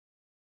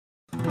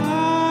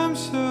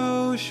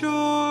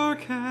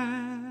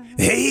Surecast.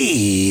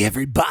 Hey,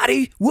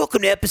 everybody.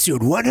 Welcome to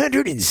episode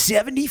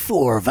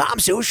 174 of I'm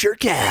So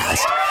Surecast.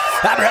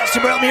 I'm your host,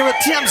 I'm here with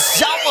Tim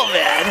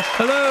Sullivan.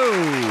 Hello.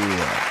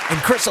 And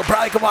Chris will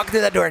probably come walking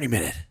through that door any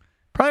minute.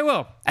 Probably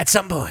will. At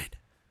some point.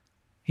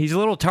 He's a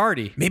little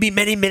tardy. Maybe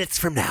many minutes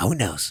from now. Who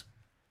knows?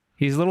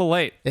 He's a little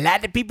late. A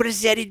lot of people have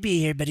said he'd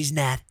be here, but he's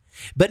not.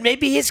 But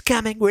maybe he's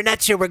coming. We're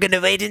not sure. We're going to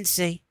wait and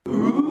see.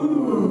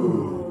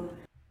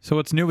 So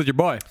what's new with your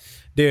boy?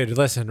 Dude,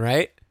 listen,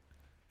 right?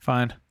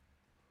 Fine.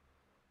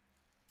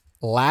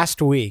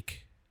 Last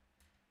week,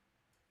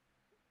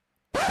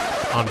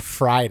 on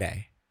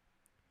Friday,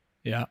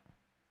 Yeah.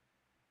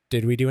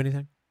 did we do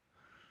anything?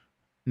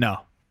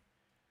 No.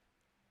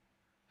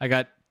 I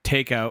got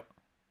takeout.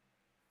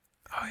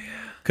 Oh,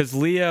 yeah. Because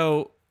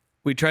Leo,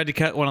 we tried to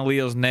cut one of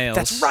Leo's nails.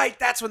 That's right.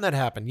 That's when that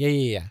happened.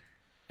 Yeah.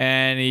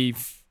 And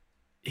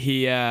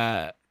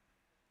the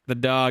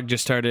dog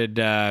just started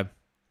The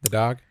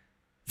dog?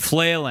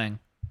 flailing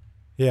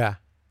Yeah.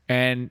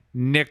 and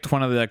nicked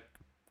one of the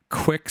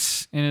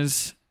quicks in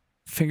his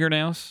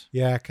fingernails.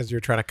 Yeah, because you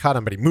were trying to cut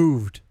him, but he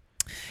moved.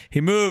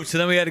 He moved, so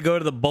then we had to go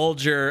to the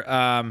Bulger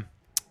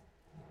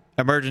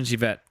emergency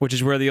vet, which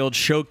is where the old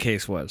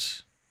showcase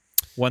was,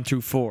 1 through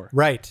 4,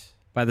 Right.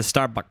 by the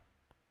Starbucks.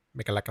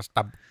 Make it like a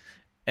stub.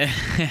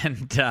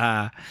 And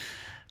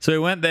so we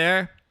went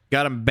there,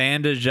 got him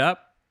bandaged up,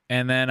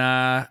 and then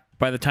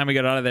by the time we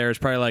got out of there, it was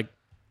probably like,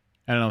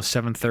 I don't know,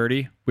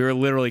 7:30. We were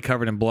literally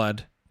covered in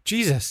blood.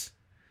 Jesus.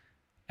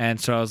 And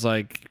so I was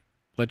like,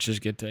 let's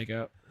just get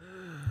takeout.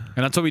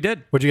 And that's what we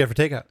did. What'd you get for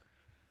takeout?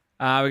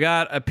 We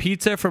got a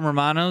pizza from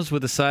Romano's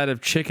with a side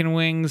of chicken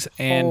wings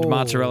and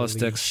mozzarella Holy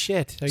sticks.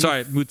 Shit. Are you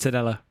Sorry,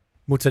 mozzarella.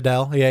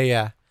 Mozzarella.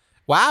 Yeah.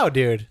 Wow,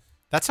 dude.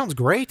 That sounds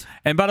great.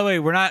 And by the way,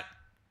 we're not.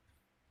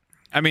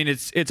 I mean,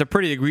 it's a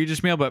pretty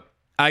egregious meal, but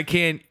I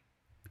can't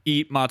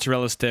eat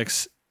mozzarella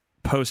sticks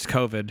post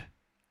COVID.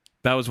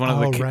 That was one of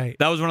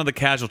that was one of the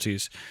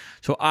casualties.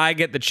 So I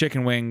get the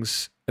chicken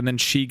wings, and then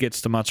she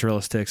gets the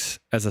mozzarella sticks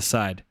as a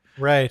side.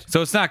 Right.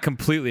 So it's not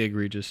completely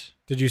egregious.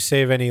 Did you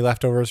save any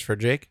leftovers for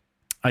Jake?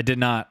 I did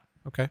not,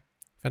 Okay.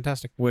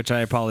 Fantastic. which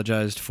I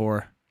apologized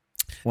for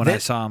when I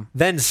saw him.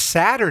 Then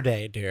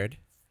Saturday, dude.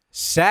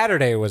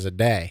 Saturday was a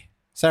day.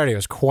 Saturday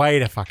was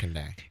quite a fucking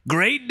day.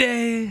 Great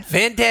day.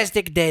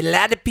 Fantastic day. A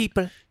lot of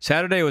people.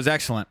 Saturday was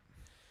excellent.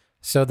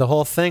 So the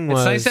whole thing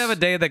was... It's nice to have a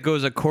day that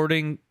goes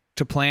according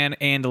to plan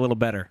and a little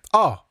better.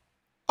 Oh.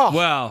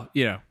 Well,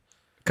 a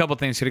couple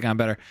things could have gone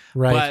better.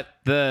 Right.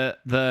 But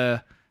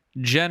the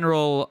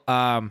general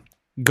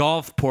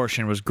golf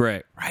portion was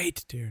great.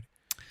 Right, dude.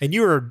 And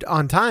you were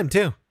on time,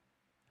 too.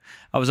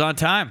 I was on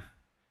time.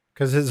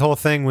 Because his whole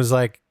thing was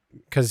like...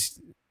 Because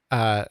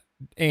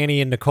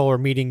Annie and Nicole were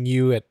meeting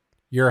you at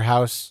your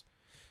house.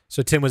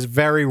 So Tim was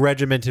very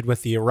regimented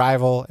with the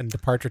arrival and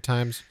departure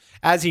times,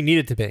 as he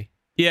needed to be.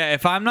 Yeah,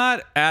 if I'm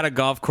not at a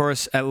golf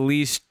course at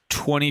least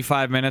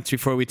 25 minutes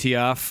before we tee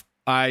off,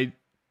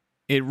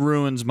 it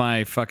ruins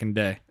my fucking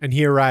day. And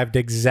he arrived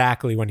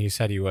exactly when he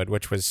said he would,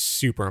 which was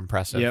super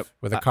impressive. Yep.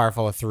 With a car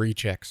full of 3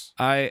 chicks.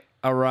 I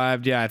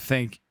arrived, I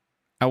think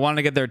I wanted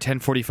to get there at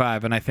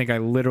 10:45, and I think I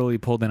literally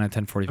pulled in at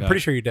 10:45. I'm pretty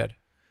sure you did.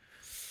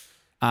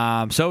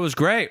 So it was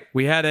great.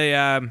 We had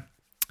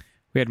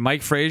we had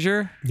Mike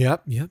Frazier,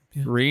 Yep.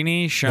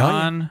 Rini,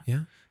 Sean,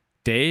 Yeah.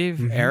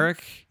 Dave,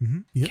 Eric,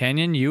 Yep.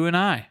 Kenyon, you, and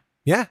I.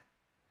 Yeah.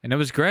 And it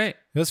was great.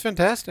 It was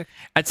fantastic.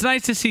 It's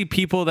nice to see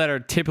people that are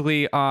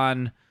typically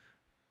on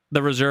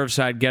the reserve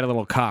side get a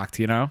little cocked,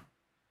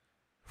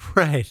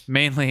 Right.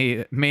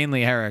 Mainly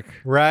Eric.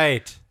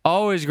 Right.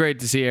 Always great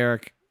to see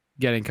Eric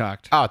getting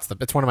cocked. Oh,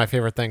 it's one of my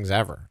favorite things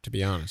ever, to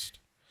be honest.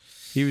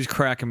 He was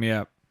cracking me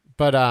up.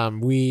 But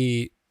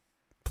we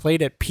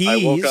played at Pease.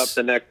 I woke up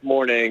the next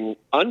morning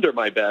under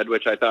my bed,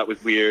 which I thought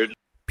was weird.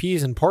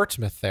 Pease in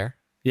Portsmouth there.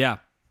 Yeah.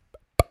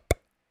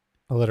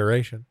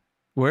 Alliteration.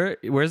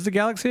 Where's the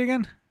Galaxy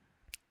again?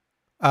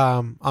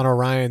 On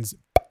Orion's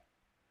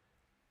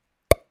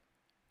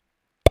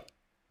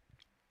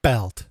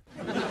belt.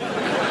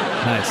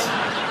 Nice.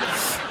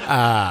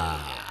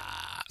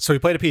 So we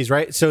played at Pease,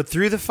 right? So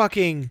through the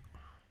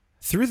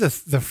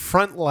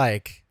front,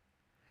 like,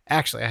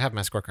 actually, I have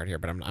my scorecard here,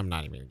 but I'm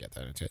not even gonna get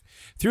that into it.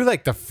 Through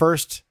like the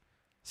first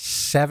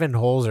 7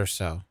 holes or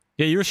so,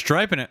 Yeah, you were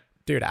striping it.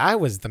 dude, I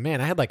was the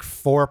man. I had like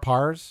 4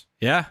 pars.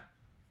 Yeah.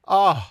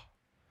 Oh,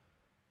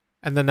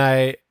 and then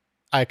I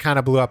kind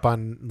of blew up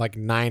on like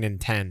 9 and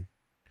 10.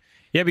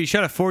 Yeah, but you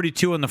shot a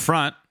 42 on the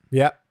front,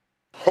 Yep,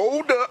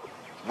 Hold up.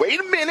 Wait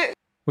a minute.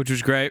 which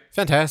was great.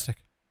 fantastic.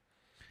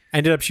 I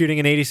ended up shooting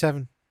an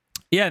 87.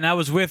 Yeah, and I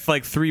was with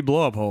like 3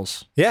 blow-up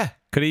holes. Yeah,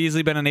 Could have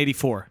easily been an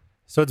 84.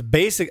 so it's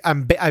basic.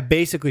 I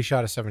basically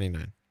shot a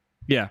 79.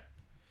 Yeah.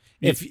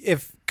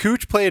 If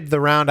Cooch played the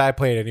round I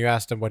played and you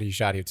asked him what he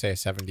shot, he'd say a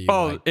 70.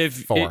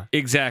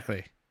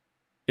 Exactly.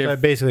 So I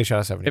basically shot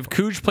a 70. If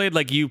Cooch played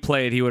like you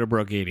played, he would have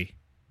broke 80.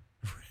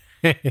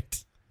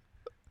 Right.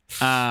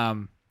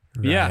 Yeah,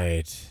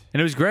 Right. and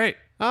it was great.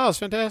 Oh, it's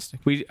fantastic.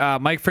 We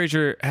Mike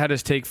Frazier had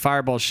us take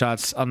fireball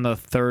shots on the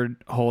 3rd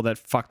hole that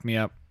fucked me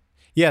up.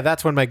 Yeah,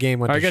 that's when my game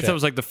went Or to I guess shit. that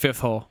was like the 5th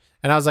hole.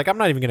 And I was like, I'm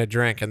not even gonna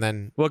drink. And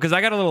then Well, because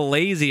I got a little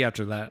lazy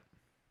after that.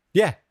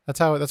 yeah, that's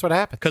what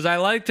happened. Because I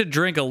like to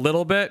drink a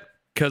little bit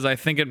because I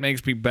think it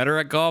makes me better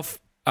at golf.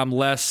 I'm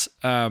less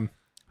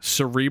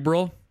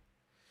cerebral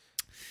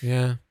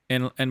Yeah.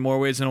 in more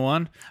ways than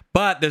one.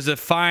 But there's a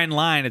fine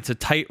line. It's a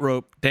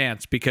tightrope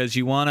dance because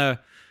you want a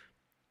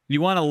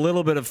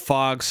little bit of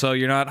fog so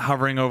you're not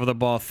hovering over the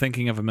ball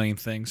thinking of a million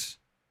things.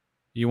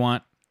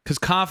 Because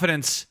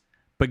confidence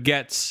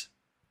begets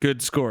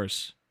good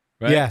scores.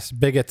 Right? Yes,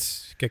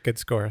 bigots get good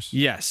scores.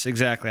 Yes,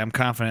 exactly. I'm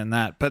confident in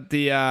that. But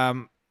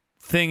the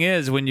thing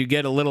is, when you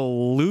get a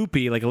little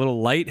loopy, like a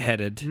little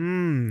lightheaded,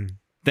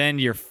 then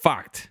you're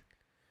fucked.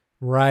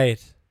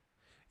 Right.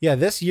 Yeah,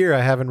 this year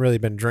I haven't really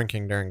been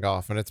drinking during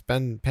golf, and it's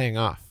been paying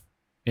off.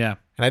 Yeah.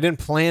 And I didn't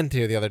plan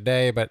to the other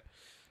day, but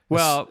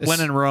Well,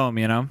 when in Rome,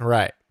 you know?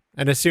 right.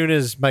 And as soon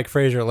as Mike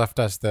Frazier left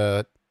us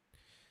the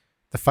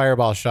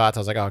fireball shots, I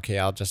was like, okay,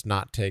 I'll just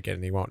not take it,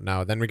 and he won't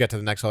know. Then we get to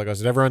the next hole. He goes,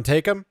 did everyone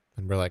take them?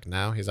 And we're like,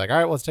 no. He's like, all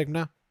right, well, let's take them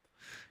now.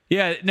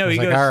 Yeah, no, I he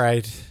was goes, like, all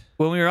right.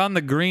 when we were on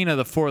the green of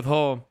the 4th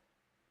hole,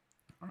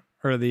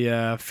 or the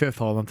 5th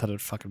hole, not that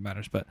it fucking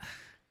matters, but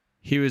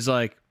he was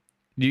like,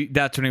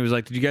 that's when he was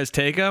like, did you guys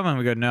take them? And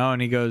we go, no.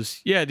 And he goes,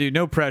 yeah, dude,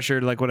 no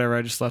pressure, like whatever,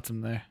 I just left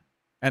them there.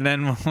 And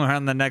then when we're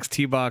on the next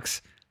tee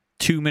box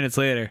 2 minutes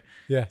later,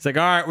 Yeah. it's like,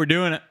 all right, we're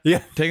doing it.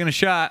 Yeah. Taking a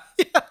shot.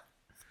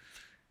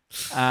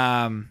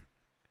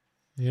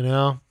 You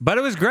know? But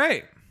it was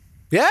great.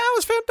 Yeah, it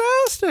was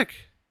fantastic.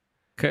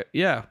 Okay,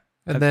 yeah.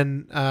 And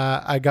then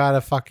I got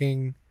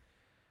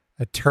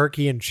a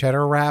turkey and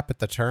cheddar wrap at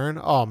the turn.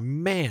 Oh,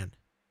 man.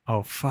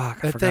 Oh, fuck.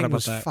 I That forgot thing about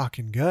was that.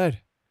 fucking good.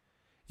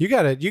 You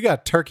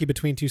got turkey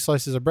between 2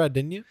 slices of bread,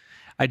 didn't you?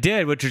 I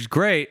did, which was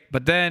great.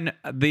 But then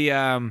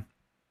the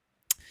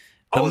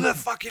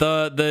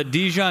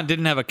Dijon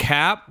didn't have a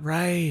cap.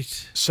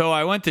 Right. So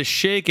I went to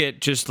shake it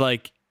just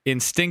like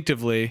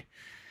instinctively,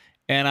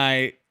 and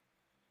I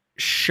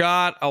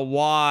shot a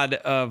wad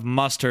of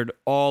mustard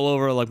all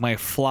over like my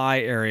fly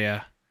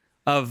area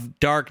of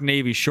dark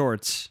navy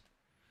shorts.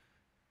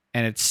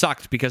 And it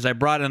sucked because I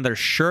brought another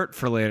shirt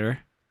for later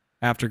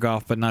after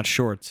golf, but not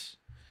shorts.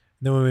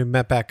 Then when we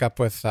met back up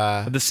with,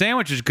 But the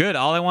sandwich is good.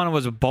 All I wanted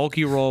was a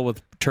bulky roll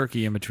with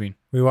turkey in between.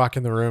 we walk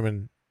in the room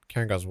and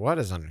Karen goes, what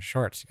is on your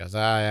shorts? He goes,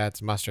 yeah,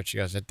 it's mustard. She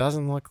goes, it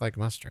doesn't look like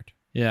mustard.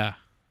 Yeah.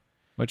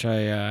 Which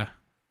I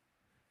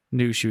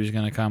knew she was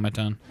going to comment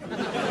on.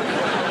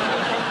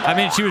 I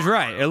mean, she was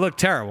right. It looked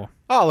terrible.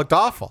 Oh, it looked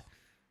awful.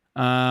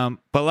 But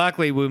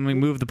luckily, when we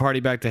moved the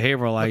party back to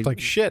Haverhill, I Looked like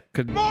shit.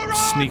 could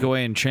sneak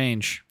away and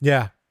change.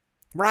 Yeah.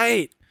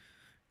 Right.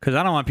 Because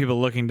I don't want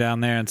people looking down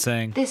there and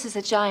saying, This is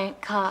a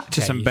giant cock. it's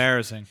just Yeah,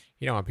 embarrassing.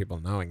 You don't want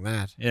people knowing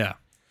that. Yeah.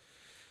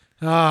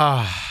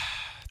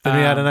 Then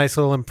we had a nice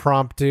little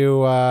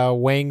impromptu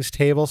Wang's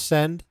table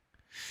send.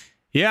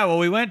 Yeah, well,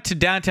 we went to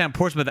downtown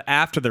Portsmouth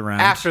after the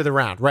round. After the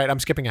round. Right. I'm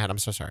skipping ahead. I'm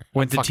so sorry.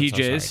 Went I'm to fucking so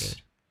sorry, TJ's.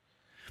 dude.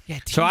 Yeah,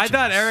 So I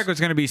thought TJ's. Eric was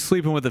going to be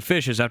sleeping with the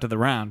fishes after the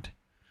round.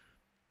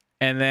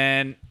 And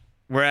then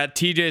we're at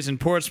TJ's in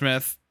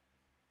Portsmouth,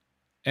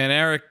 and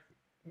Eric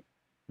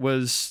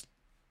was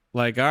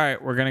like, all right,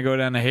 we're going to go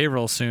down to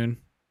Haverhill soon.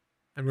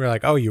 And we were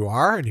like, oh, you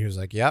are? And he was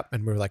like, yep.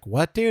 And we were like,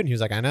 what, dude? And he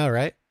was like, I know,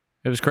 right?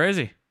 It was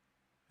crazy.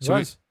 It So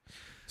was.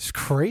 It's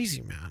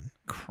crazy, man.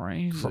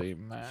 Crazy,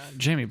 man.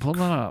 Jamie, pull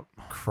that up.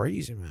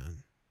 Crazy,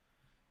 man.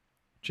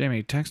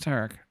 Jamie, text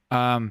Eric.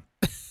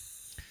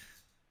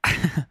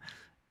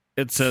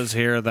 It says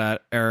here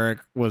that Eric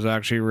was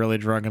actually really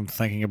drunk and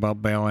thinking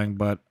about bailing,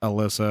 but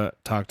Alyssa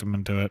talked him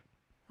into it.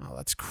 Oh,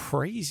 that's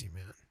crazy,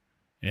 man.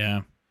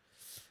 Yeah.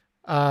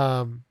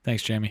 Um,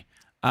 Thanks, Jamie.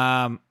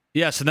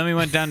 Yeah, so then we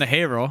went down to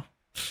Haverhill.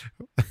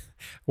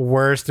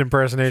 worst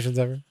impersonations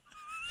ever.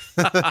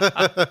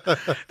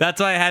 That's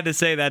why I had to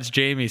say that's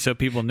Jamie so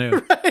people knew.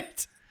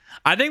 Right.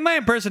 I think my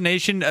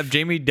impersonation of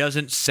Jamie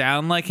doesn't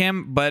sound like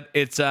him, but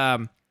it's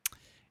a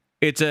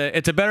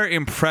better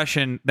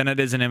impression than it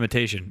is an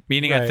imitation.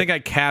 Meaning, I Right. think I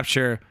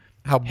capture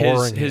How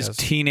boring his he is.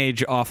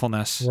 teenage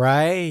awfulness.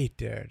 Right,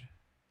 dude.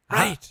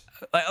 Right.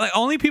 Like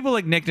only people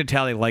like Nick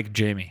Natali like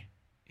Jamie.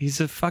 He's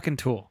a fucking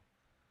tool.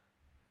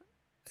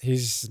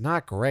 He's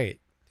not great.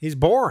 He's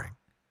boring.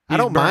 I He's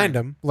don't mind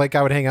boring. him. Like,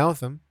 I would hang out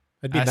with him.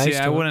 I'd be I nice see.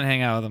 to I him. wouldn't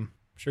hang out with him.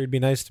 I'm sure he'd be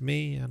nice to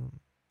me. I don't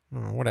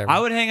know, whatever. I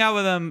would hang out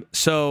with him.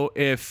 So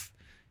if,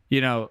 I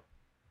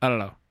don't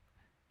know,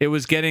 it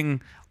was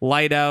getting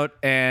light out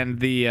and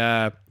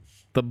the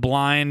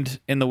blind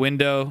in the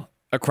window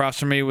across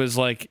from me was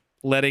like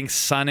letting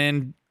sun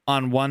in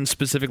on one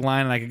specific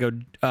line, and I could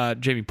go,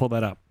 Jamie, pull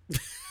that up.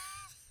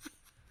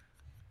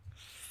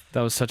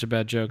 That was such a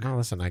bad joke. No,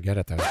 listen, I get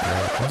it. That was great.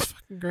 That was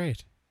fucking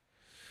great.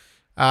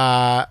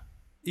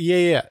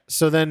 Yeah.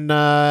 So then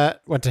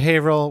went to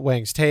Haverhill,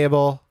 Wang's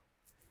table,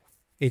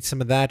 ate some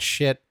of that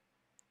shit.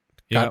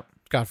 Yep.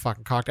 Got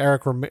fucking cocked.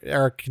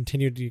 Eric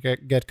continued to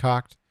get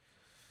cocked.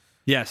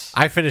 Yes.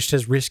 I finished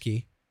his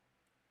whiskey.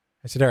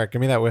 I said, Eric,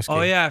 give me that whiskey.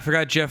 Oh yeah, I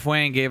forgot Jeff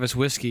Wayne gave us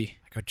whiskey.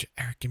 I go,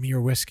 Eric, give me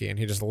your whiskey. And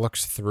he just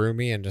looks through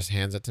me and just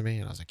hands it to me.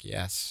 And I was like,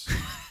 yes.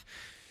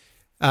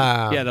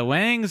 Yeah, the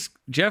Wangs.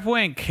 Jeff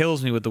Wang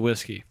kills me with the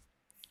whiskey.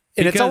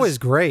 And it's Because always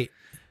great.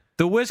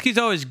 The whiskey's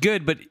always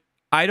good, but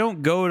I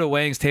don't go to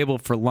Wang's table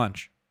for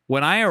lunch.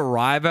 When I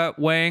arrive at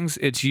Wang's,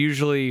 it's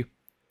usually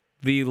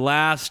the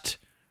last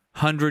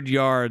 100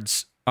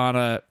 yards on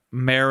a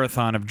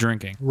marathon of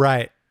drinking.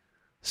 Right.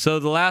 So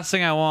the last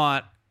thing I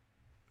want,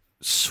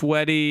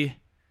 sweaty,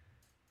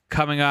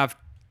 coming off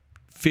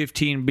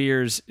 15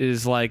 beers,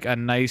 is like a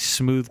nice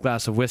smooth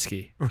glass of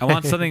whiskey. I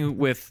want something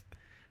with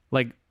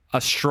like a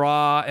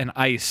straw and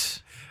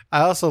ice.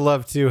 I also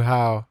love too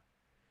how,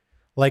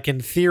 like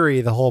in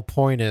theory, the whole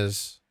point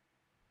is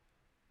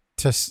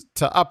to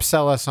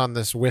upsell us on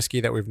this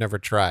whiskey that we've never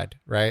tried,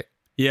 right?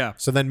 Yeah.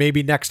 So then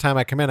maybe next time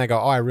I come in, I go,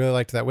 oh, I really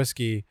liked that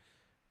whiskey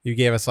you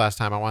gave us last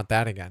time. I want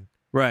that again.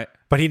 Right.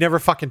 But he never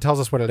fucking tells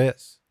us what it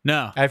is.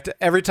 No. I have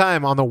to every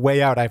time on the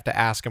way out, I have to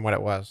ask him what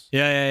it was.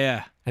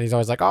 Yeah. And he's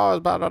always like, oh, it's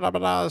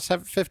about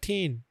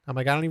 15. I'm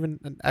like,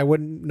 I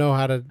wouldn't know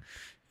how to.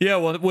 Yeah,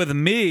 well, with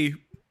me,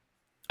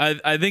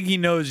 I think he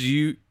knows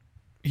you.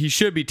 He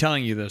should be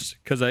telling you this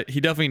because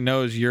he definitely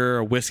knows you're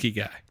a whiskey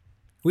guy.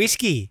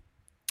 Whiskey.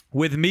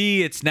 With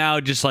me, it's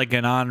now just like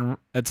an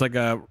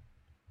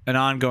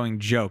ongoing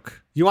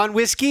joke. You want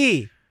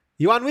whiskey?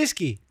 You want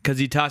whiskey? Because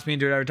he tossed me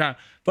into it every time.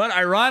 But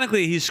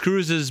ironically, he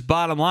screws his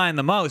bottom line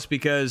the most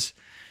because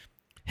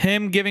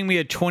him giving me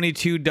a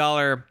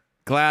 $22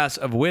 glass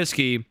of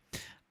whiskey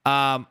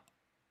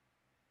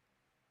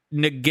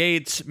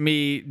negates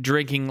me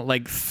drinking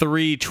like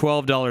 3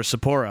 $12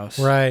 Sapporos.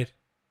 Right.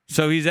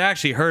 So he's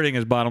actually hurting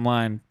his bottom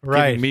line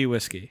giving me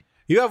whiskey.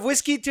 You have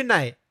whiskey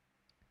tonight.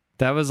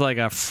 That was like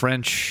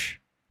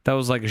that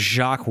was like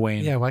Jacques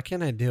Wayne. Yeah, why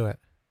can't I do it?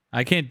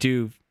 I can't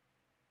do...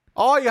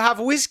 Oh, you have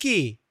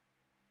whiskey.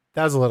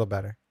 That was a little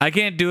better. I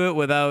can't do it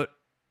without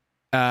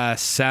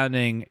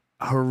sounding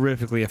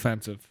horrifically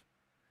offensive.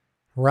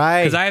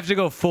 Right. Because I have to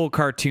go full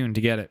cartoon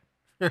to get it.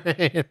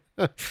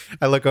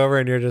 I look over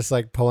and you're just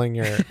like pulling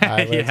your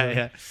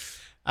eyelids.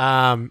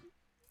 Yeah.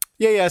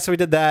 So we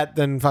did that,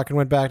 then fucking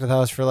went back to the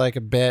house for like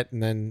a bit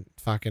and then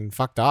fucking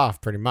fucked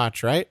off pretty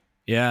much, right?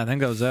 Yeah, I think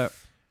that was it.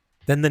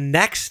 Then the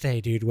next day,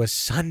 dude, was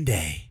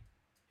Sunday.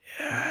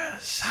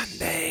 Yes.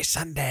 Sunday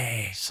fun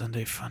day.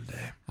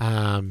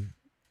 I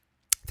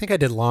think I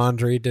did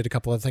laundry, did a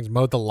couple of things,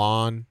 mowed the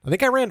lawn. I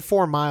think I ran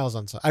 4 miles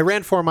on Sunday. I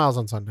ran 4 miles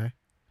on Sunday.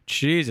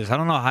 Jesus, I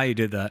don't know how you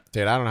did that.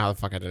 Dude, I don't know how the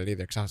fuck I did it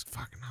either because I was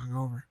fucking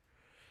hungover.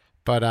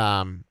 But,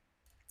 and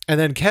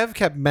then Kev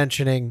kept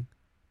mentioning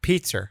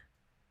pizza.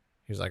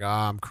 He was like, oh,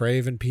 I'm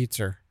craving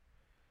pizza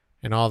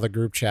in all the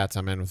group chats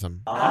I'm in with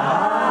him. And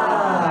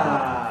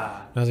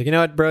I was like, you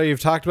know what, bro? You've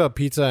talked about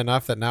pizza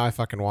enough that now I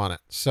fucking want it.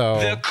 So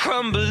The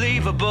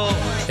Crumbelievable.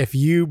 if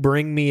you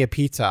bring me a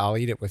pizza, I'll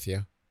eat it with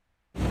you.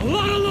 A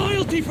lot of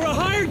loyalty for a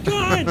hired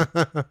gun.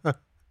 And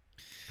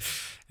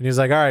he was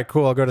like, all right,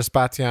 cool. I'll go to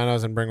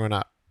Spaziano's and bring one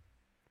up.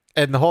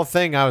 And the whole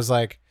thing, I was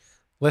like,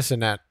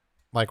 listen, at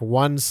like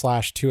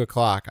 1/2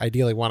 o'clock,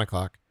 ideally 1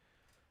 o'clock,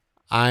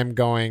 I'm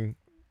going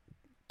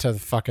to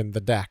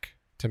the deck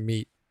to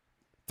meet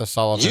the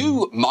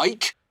Sullivan.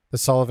 The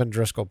Sullivan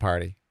Driscoll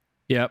party.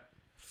 Yep.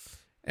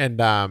 And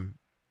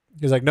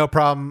he was like, no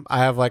problem. I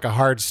have like a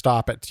hard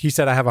stop he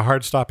said I have a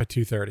hard stop at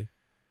 2:30.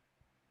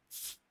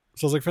 So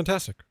I was like,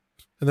 fantastic.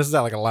 And this is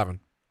at like 11.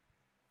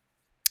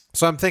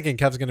 So I'm thinking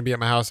Kev's going to be at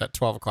my house at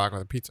 12 o'clock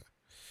with a pizza.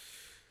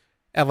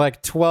 At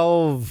like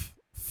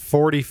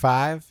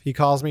 12:45, he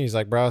calls me. He's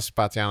like, bro,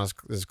 Spaziano's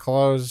is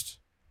closed.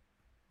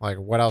 Like,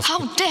 what else? How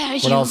dare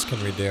you? What else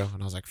can we do?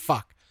 And I was like,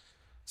 fuck.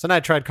 So then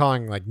I tried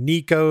calling like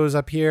Nico's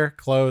up here,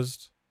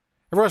 closed.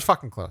 Everyone's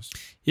fucking closed.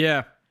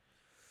 Yeah.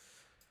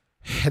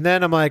 And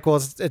then I'm like, well,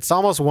 it's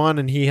almost 1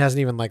 and he hasn't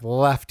even like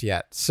left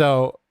yet.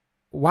 So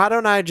why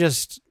don't I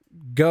just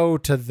go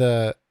to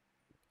the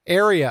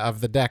area of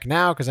the deck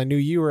now? Because I knew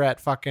you were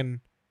at fucking...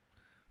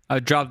 I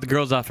dropped the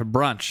girls off at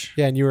brunch.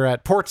 Yeah, and you were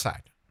at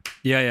Portside.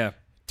 Yeah.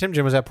 Tim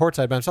Jim was at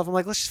Portside by himself. I'm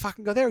like, let's just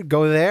fucking go there.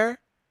 Go there.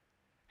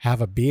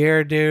 Have a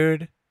beer,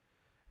 dude.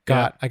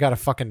 I got a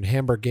fucking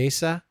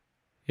hamburguesa.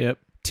 Yep.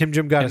 Tim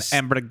Jim got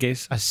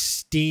a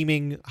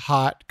steaming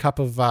hot cup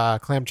of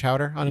clam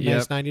chowder on a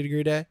nice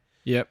 90-degree day.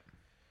 Yep.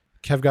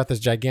 Kev got this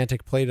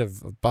gigantic plate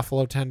of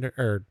buffalo tender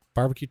or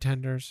barbecue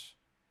tenders.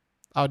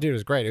 Oh, dude, it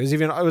was great.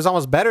 It was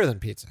almost better than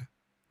pizza.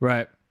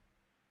 Right.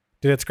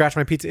 Did it scratch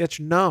my pizza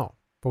itch? No.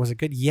 But was it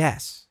good?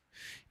 Yes.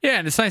 Yeah,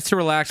 and it's nice to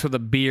relax with a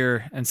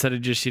beer instead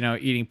of just,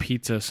 eating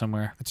pizza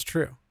somewhere. It's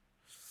true.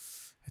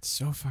 It's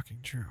so fucking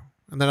true.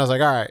 And then I was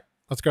like, all right,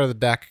 let's go to the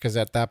deck because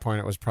at that point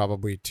it was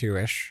probably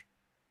 2-ish.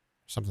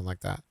 Something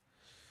like that.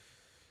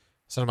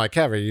 So I'm like,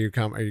 Kev, are you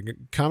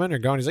coming or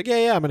going? He's like,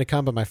 yeah, I'm going to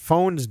come, but my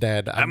phone's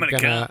dead. I'm going to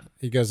come.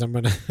 He goes, I'm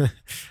going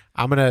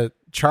to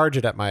charge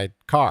it at my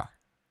car.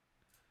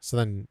 So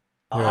then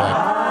he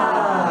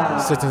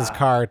like sits in his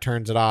car,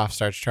 turns it off,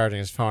 starts charging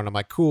his phone. I'm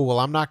like, cool. Well,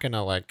 I'm not going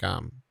to like, I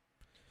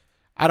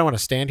don't want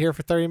to stand here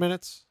for 30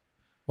 minutes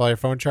while your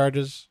phone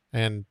charges.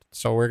 And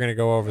so we're going to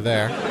go over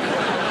there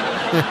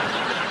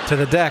to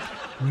the deck,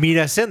 meet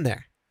us in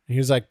there. And he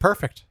was like,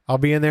 perfect. I'll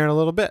be in there in a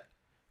little bit.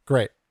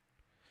 Great.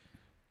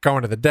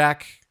 Going to the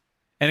deck.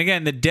 And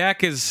again, the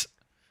deck is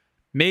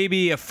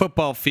maybe a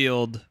football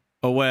field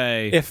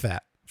away, if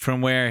that.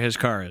 from where his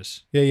car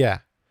is. Yeah.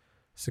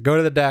 So go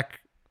to the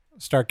deck,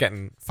 start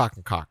getting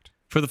fucking cocked.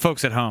 For the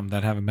folks at home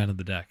that haven't been to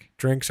the deck,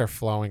 Drinks are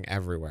flowing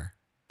everywhere.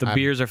 the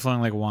beers are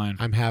flowing like wine.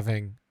 I'm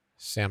having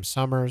Sam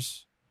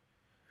Summers.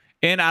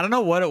 And I don't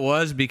know what it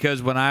was,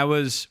 because when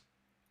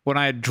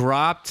I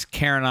dropped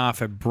Karen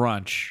off at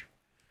brunch,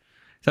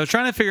 so I was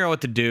trying to figure out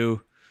what to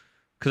do,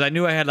 because I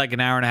knew I had like an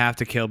hour and a half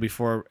to kill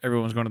before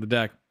everyone was going to the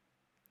deck.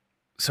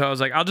 So I was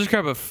like, I'll just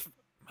grab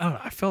I don't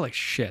know, I felt like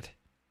shit.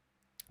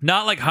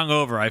 Not like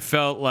hungover. I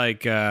felt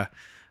like, I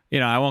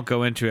won't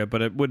go into it,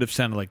 but it would have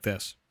sounded like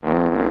this.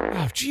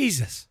 Oh,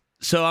 Jesus.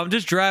 So I'm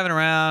just driving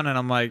around and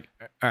I'm like,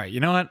 all right, you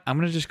know what? I'm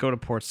going to just go to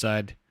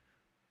Portside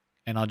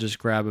and I'll just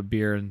grab a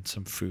beer and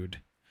some food.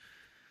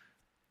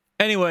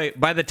 Anyway,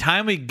 by the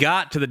time we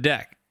got to the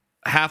deck,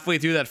 halfway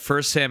through that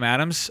first Sam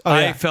Adams,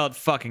 I felt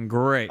fucking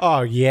great.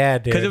 Oh, yeah,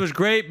 dude. Because it was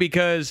great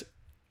because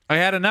I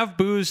had enough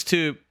booze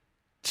to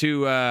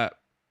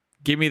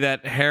give me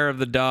that hair of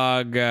the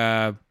dog,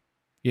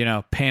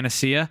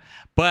 panacea,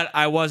 but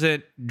I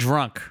wasn't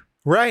drunk.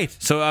 Right.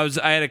 So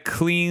I had a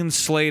clean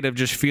slate of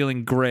just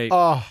feeling great.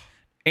 Oh.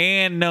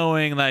 And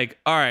knowing like,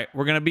 all right,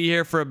 we're going to be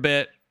here for a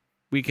bit.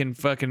 We can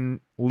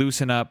fucking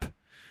loosen up.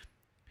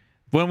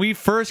 When we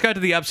first got to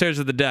the upstairs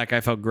of the deck,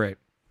 I felt great.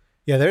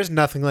 Yeah, there's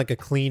nothing like a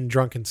clean,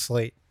 drunken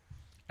slate.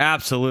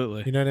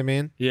 Absolutely. You know what I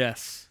mean?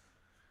 Yes.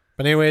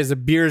 But anyways, the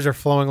beers are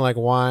flowing like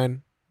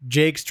wine.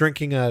 Jake's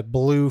drinking a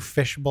blue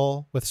fish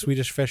bowl with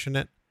Swedish fish in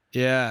it.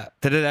 Yeah.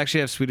 Did it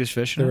actually have Swedish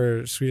fish in it? There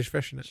were Swedish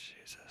fish in it.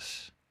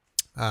 Jesus.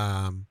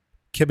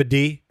 Kibba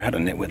D. How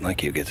did a nitwit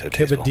like you get so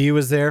tasteful? Kibba D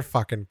was there,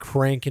 fucking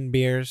cranking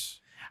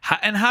beers.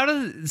 How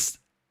does...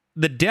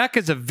 The deck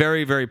is a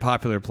very, very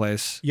popular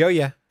place. Yo,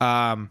 yeah.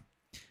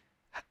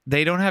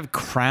 They don't have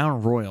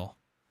Crown Royal.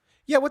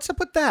 Yeah, what's up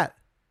with that?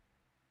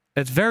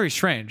 It's very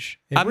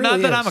strange. It I'm really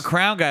not that is. I'm a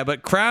Crown guy,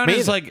 but Crown Me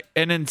is either. like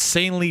an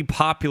insanely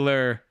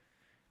popular...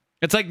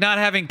 It's like not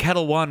having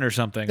Kettle One or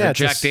something, Yeah, or it's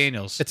Jack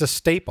Daniels. It's a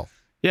staple.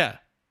 Yeah.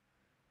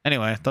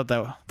 Anyway, I thought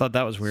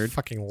that was weird.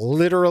 Fucking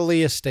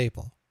literally a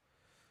staple.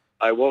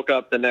 I woke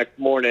up the next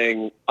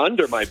morning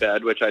under my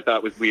bed, which I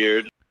thought was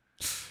weird.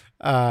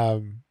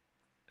 So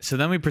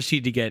then we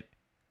proceed to get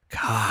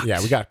cocked.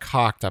 Yeah, we got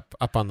cocked up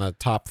on the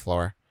top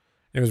floor.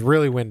 It was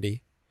really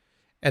windy.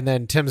 And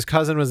then Tim's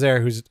cousin was there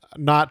who's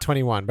not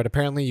 21, but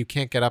apparently you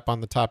can't get up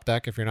on the top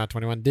deck if you're not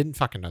 21. Didn't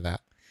fucking know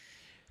that.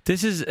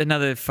 This is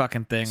another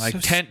fucking thing. Like So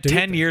 10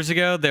 stupid. years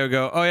ago, they would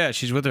go, oh yeah,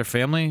 she's with her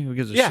family. Who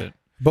gives a shit?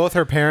 Both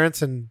her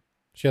parents and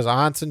she has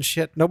aunts and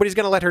shit. Nobody's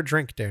going to let her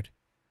drink, dude.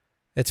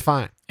 It's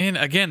fine. And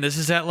again, this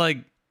is at like,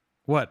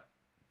 what,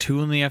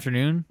 2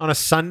 p.m? On a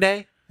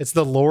Sunday, it's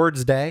the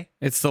Lord's Day.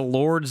 It's the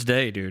Lord's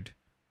Day, dude.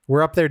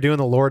 We're up there doing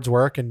the Lord's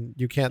work and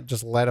you can't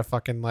just let a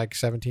fucking like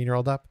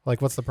 17-year-old up.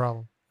 Like, what's the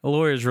problem? The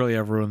lawyers really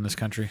have ruined this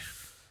country.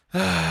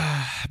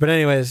 But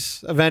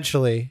anyways,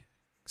 eventually,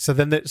 so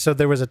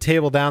there was a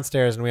table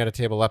downstairs and we had a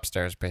table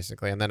upstairs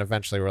basically. And then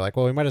eventually we're like,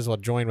 well, we might as well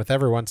join with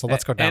everyone. So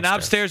let's go downstairs. And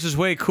upstairs is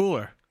way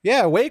cooler.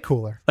 Yeah, way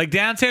cooler. Like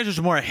downstairs was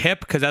more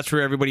hip because that's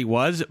where everybody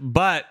was.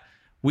 But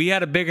we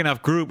had a big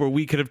enough group where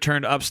we could have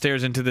turned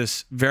upstairs into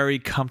this very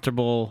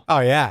comfortable Oh,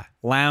 yeah.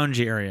 lounge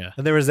area.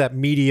 And there was that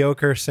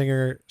mediocre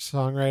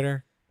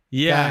singer-songwriter.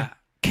 Yeah. guy.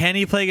 Can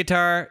he play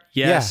guitar?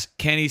 Yes.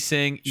 Yeah. Can he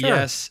sing? Sure.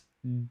 Yes.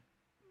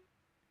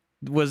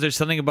 Was there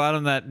something about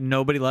him that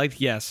nobody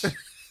liked? Yes.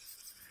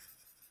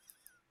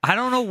 I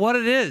don't know what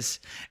it is.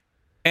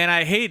 And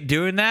I hate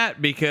doing that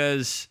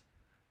because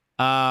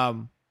I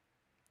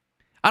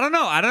don't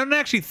know. I don't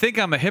actually think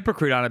I'm a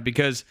hypocrite on it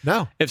because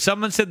No. if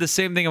someone said the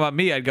same thing about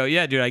me, I'd go,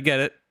 yeah, dude, I get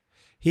it.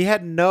 He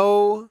had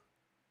nothing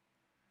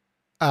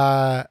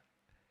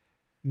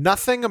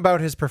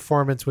about his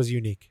performance was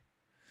unique.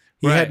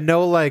 He Right. had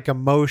no like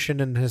emotion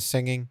in his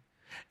singing.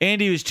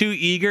 And he was too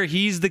eager.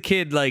 He's the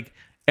kid, like,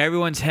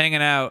 everyone's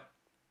hanging out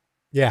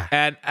Yeah.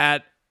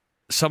 at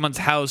someone's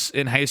house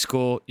in high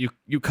school.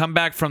 You come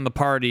back from the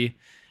party,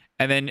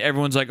 and then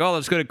everyone's like, oh,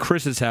 let's go to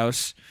Chris's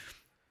house.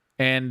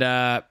 And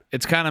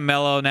it's kind of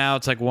mellow now.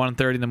 It's like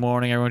 1:30 in the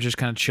morning. Everyone's just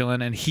kind of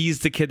chilling. And he's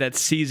the kid that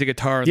sees a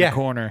guitar in Yeah. the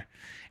corner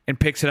and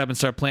picks it up and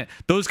starts playing.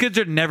 Those kids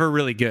are never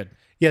really good.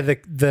 Yeah,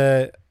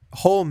 the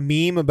whole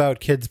meme about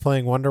kids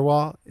playing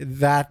Wonderwall,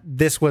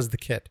 this was the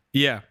kid.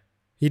 Yeah.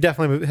 He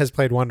definitely has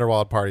played Wonderwall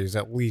at parties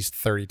at least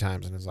 30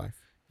 times in his life.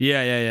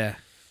 Yeah.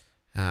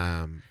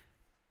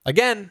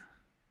 Again,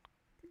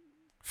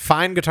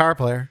 fine guitar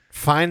player,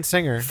 fine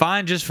singer,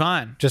 Fine, just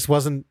fine. just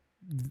wasn't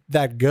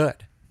that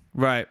good.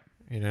 Right.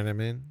 You know what I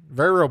mean?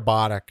 Very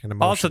robotic and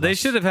emotionless. Also, they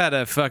should have had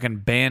a fucking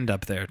band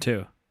up there,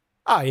 too.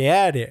 Oh,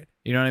 yeah, dude.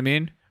 You know what I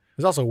mean? It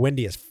was also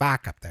windy as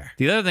fuck up there.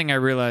 The other thing I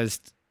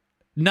realized,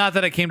 not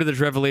that I came to this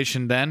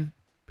revelation then,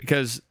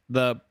 because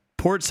the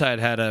port side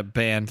had a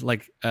band,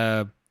 like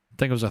I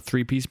think it was a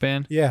 3-piece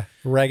band. Yeah,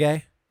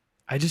 reggae.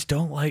 I just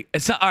don't like.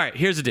 It's not all right.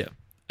 Here's the deal.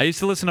 I used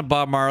to listen to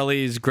Bob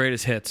Marley's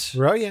greatest hits.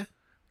 Oh, yeah.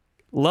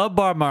 Love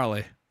Bob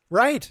Marley.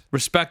 Right.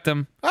 Respect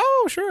him.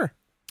 Oh, sure.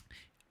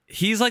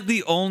 he's like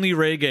the only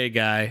reggae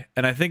guy,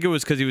 and I think it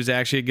was because he was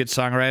actually a good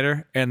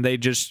songwriter, and they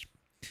just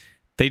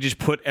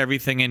put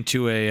everything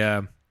into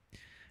a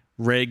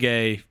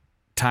reggae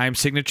time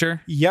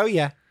signature. Yo,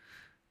 yeah.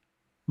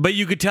 But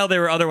you could tell they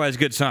were otherwise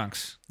good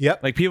songs.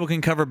 Yep. Like people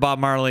can cover Bob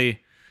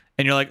Marley,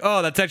 and you're like,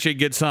 oh, that's actually a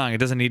good song. It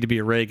doesn't need to be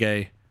a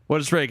reggae. What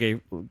is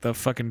reggae? The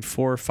fucking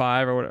 4 or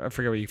 5 or whatever. I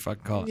forget what you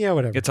fucking call it. Yeah,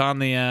 whatever. It's on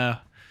the I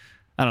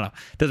don't know.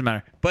 Doesn't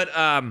matter. But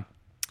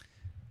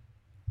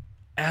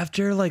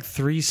after like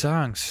 3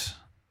 songs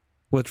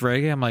with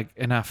reggae, I'm like,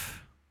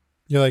 enough.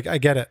 You're like, I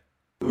get it.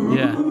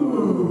 Yeah.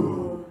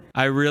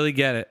 I really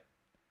get it.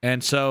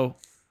 And so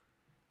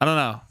I don't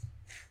know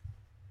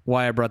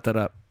why I brought that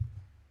up.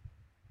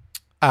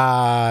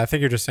 I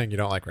think you're just saying you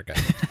don't like reggae.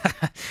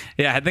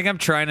 Yeah, I think I'm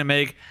trying to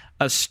make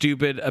a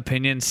stupid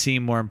opinion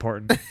seem more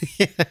important.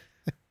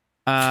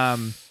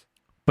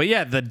 But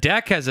yeah, the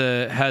deck has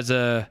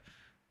a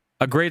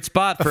great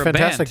spot for a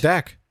fantastic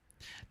band. deck.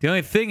 The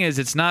only thing is,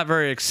 it's not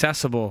very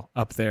accessible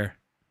up there.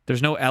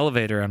 There's no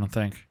elevator, I don't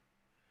think.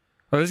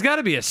 Well, there's got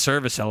to be a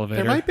service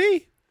elevator. There might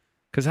be.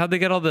 Because how'd they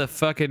get all the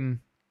fucking...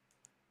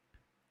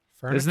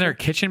 Furniture? Isn't there a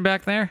kitchen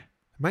back there?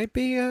 Might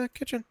be a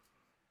kitchen.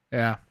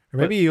 Yeah. Or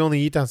maybe you only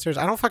eat downstairs.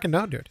 I don't fucking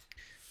know, dude.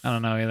 I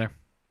don't know either.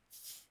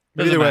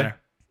 Doesn't Either way, matter.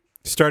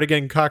 started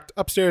getting cocked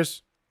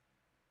upstairs.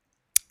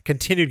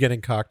 Continued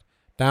getting cocked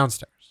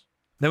downstairs.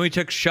 Then we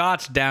took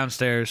shots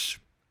downstairs.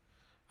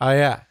 Oh,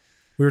 yeah.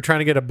 We were trying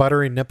to get a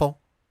buttery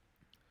nipple,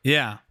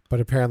 Yeah. but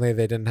apparently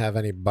they didn't have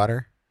any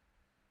butter.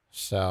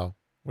 So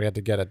we had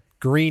to get a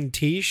green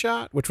tea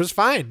shot, which was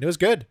fine. It was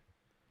good.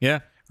 Yeah.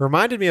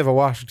 Reminded me of a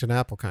Washington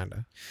apple, kind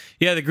of.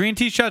 Yeah, the green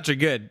tea shots are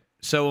good.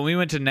 So when we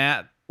went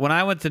to when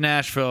I went to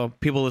Nashville,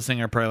 people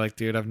listening are probably like,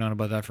 dude, I've known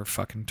about that for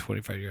fucking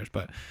 25 years.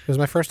 But It was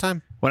my first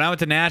time. when I went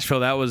to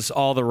Nashville, that was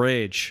all the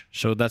rage.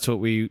 So that's what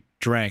we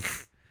drank.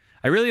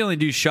 I really only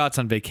do shots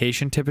on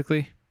vacation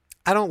typically.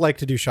 I don't like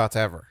to do shots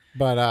ever,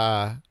 but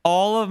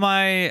All of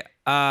my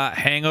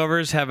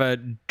hangovers have a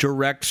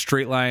direct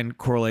straight line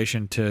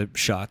correlation to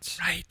shots.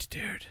 right,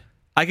 dude.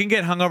 I can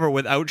get hungover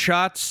without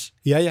shots,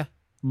 Yeah.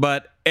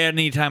 but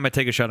anytime I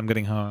take a shot, I'm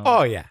getting hungover.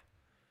 Oh yeah,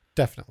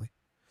 definitely.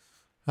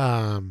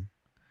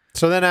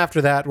 So then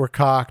after that, we're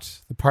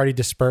cocked. The party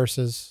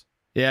disperses.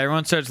 Yeah,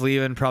 everyone starts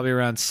leaving probably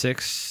around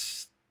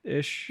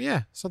 6-ish.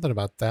 Yeah, something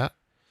about that.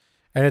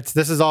 And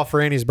this is all for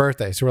Annie's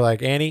birthday. So we're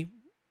like, Annie,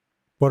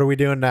 what are we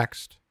doing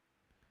next?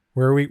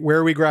 Where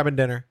are we grabbing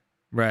dinner?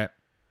 Right.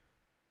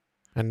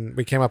 And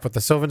we came up with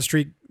the Sylvan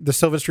Street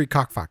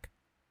cockfuck.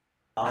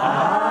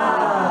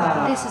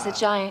 This is a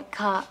giant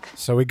cock.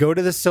 So we go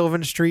to the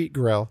Sylvan Street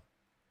Grill.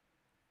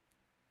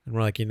 And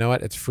we're like, you know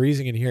what? It's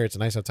freezing in here. It's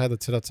nice outside.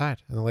 Let's sit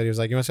outside. And the lady was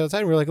like, you want to sit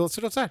outside? We were like, let's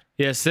sit outside.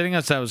 Yeah, sitting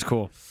outside was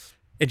cool.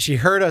 And she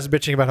heard us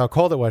bitching about how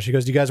cold it was. She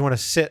goes, do you guys want to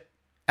sit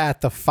at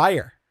the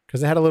fire?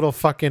 Because they had a little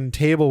fucking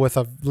table with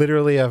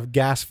literally a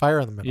gas fire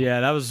in the middle.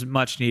 Yeah, that was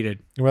much needed.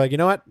 And we're like, you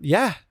know what?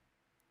 Yeah.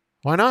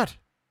 Why not?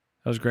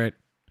 That was great.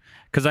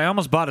 Because I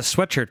almost bought a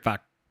sweatshirt,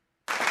 fuck.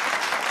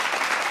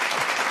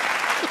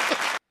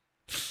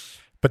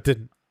 But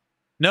didn't.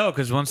 No,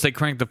 because once they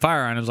cranked the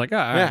fire on, it was like, oh,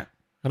 all Yeah. right.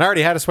 And I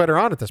already had a sweater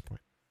on at this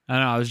point. I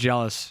know, I was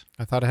jealous.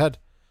 I thought ahead.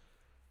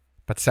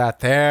 But sat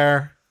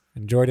there,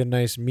 enjoyed a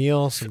nice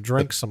meal, some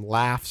drinks, some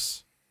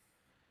laughs.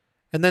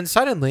 And then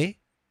suddenly,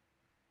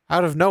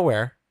 out of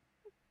nowhere,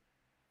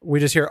 we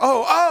just hear,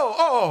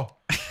 oh,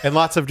 and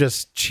lots of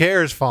just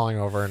chairs falling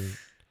over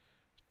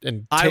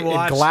and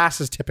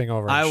glasses tipping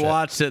over. And I shit.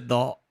 watched it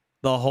the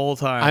whole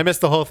time. I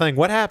missed the whole thing.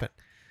 What happened?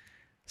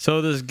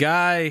 So this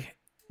guy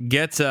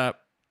gets up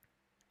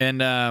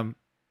and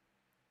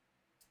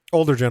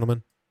Older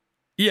gentleman.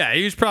 yeah,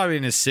 he was probably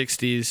in his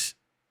 60s.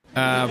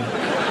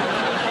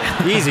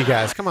 Easy,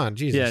 guys. Come on.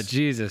 Jesus. Yeah,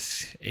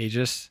 Jesus,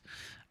 ageist.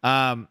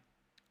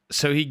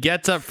 So he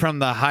gets up from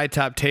the high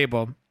top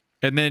table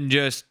and then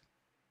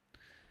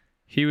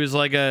he was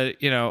like a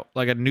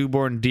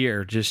newborn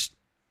deer. Just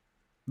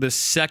the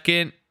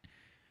second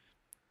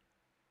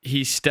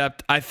he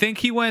stepped, I think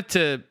he went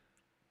to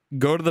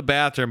go to the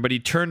bathroom, but he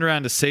turned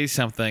around to say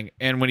something.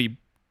 And when he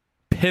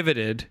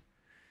pivoted,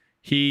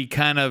 he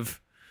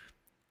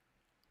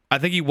I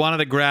think he wanted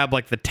to grab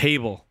like the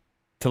table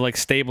to like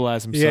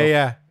stabilize himself.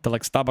 Yeah. To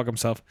like stop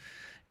himself.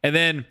 And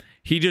then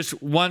he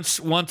just once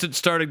it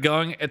started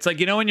going, it's like,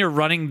 when you're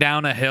running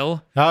down a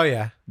hill, Oh,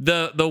 yeah.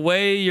 the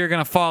way you're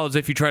gonna fall is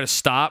if you try to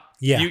stop.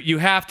 Yeah. You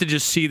have to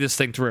just see this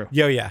thing through.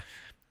 Yo, yeah.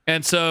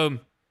 And so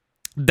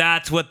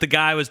that's what the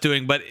guy was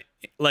doing, but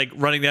like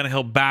running down a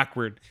hill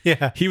backward.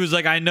 Yeah. He was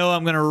like, I know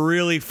I'm gonna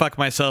really fuck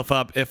myself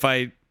up if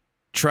I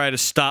try to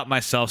stop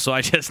myself, so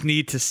I just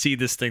need to see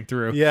this thing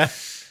through. Yeah.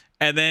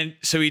 And then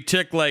so he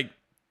took like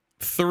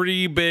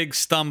 3 big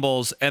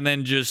stumbles and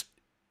then just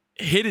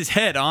hit his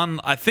head on,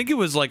 I think it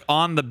was like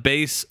on the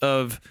base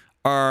of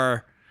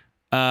our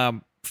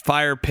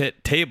fire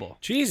pit table.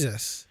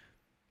 Jesus.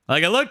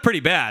 Like it looked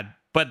pretty bad,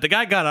 but the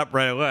guy got up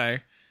right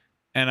away.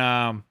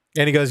 And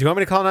he goes, you want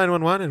me to call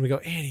 911? And we go,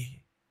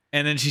 Annie.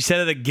 and then she said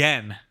it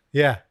again.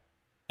 Yeah.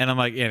 And I'm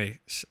like, Annie,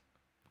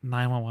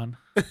 911.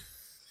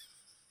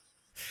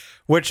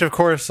 Which, of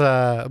course,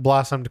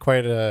 blossomed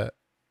quite a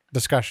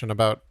discussion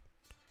about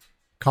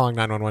calling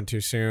 911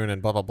 too soon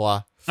and blah, blah, blah.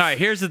 All right,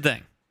 here's the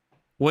thing.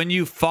 When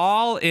you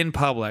fall in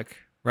public,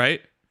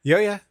 right?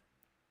 Yeah.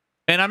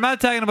 And I'm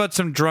not talking about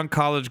some drunk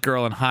college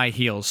girl in high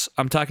heels.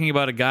 I'm talking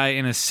about a guy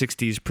in his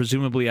 60s,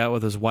 presumably out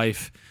with his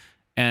wife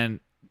and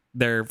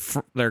their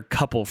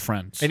couple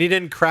friends. And he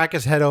didn't crack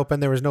his head open.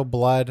 There was no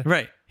blood.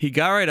 Right. He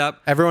got right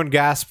up. Everyone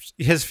gasped.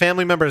 His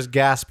family members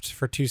gasped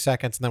for 2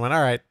 seconds and then went,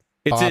 all right,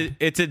 Bob.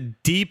 It's a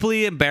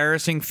deeply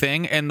embarrassing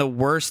thing. And the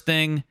worst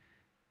thing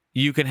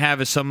you can have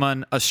is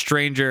someone, a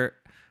stranger,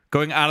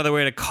 going out of their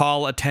way to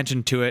call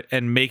attention to it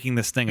and making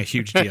this thing a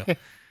huge deal.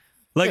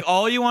 Like,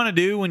 all you want to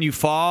do when you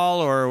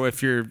fall or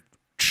if you're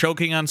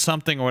choking on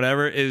something or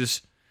whatever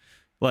is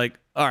like,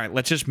 all right,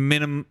 let's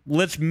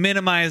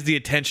minimize the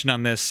attention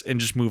on this and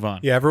just move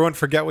on. Yeah, everyone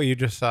forget what you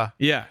just saw.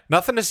 Yeah.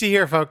 Nothing to see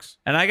here, folks.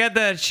 And I got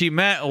that she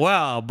meant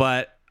well,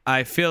 but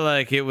I feel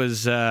like it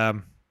was, I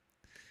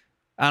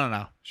don't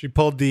know. She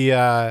pulled the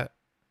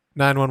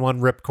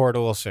 911 ripcord a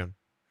little soon.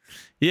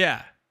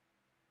 Yeah.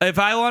 If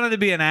I wanted to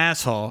be an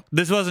asshole,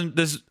 this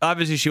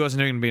obviously she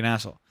wasn't going to be an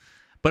asshole.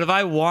 But if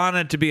I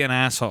wanted to be an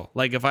asshole,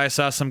 like if I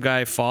saw some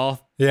guy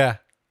fall, yeah,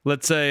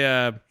 let's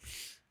say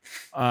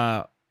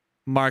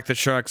Mark the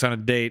Shark's on a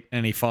date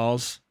and he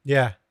falls,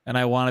 yeah, and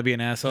I want to be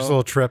an asshole, just a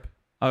little trip.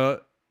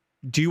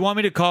 Do you want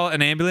me to call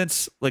an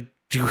ambulance? Like,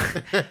 do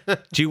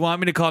you want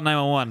me to call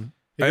 911?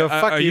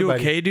 Are you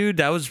buddy. okay,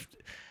 dude? I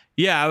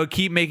would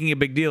keep making a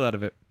big deal out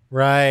of it.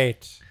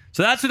 Right.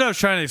 So that's what I was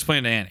trying to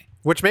explain to Annie.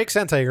 Which makes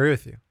sense. I agree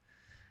with you.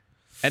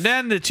 And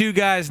then the two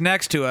guys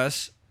next to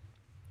us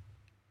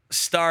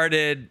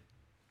started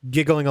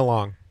giggling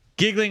along,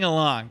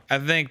 I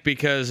think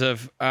because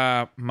of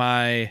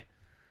my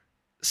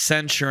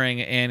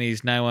censoring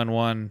Annie's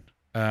 911,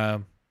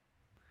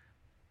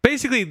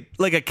 basically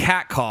like a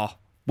cat call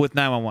with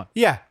 911.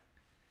 Yeah.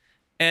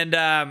 And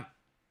I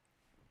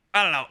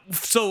don't know.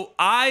 So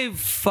I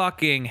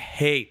fucking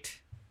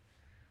hate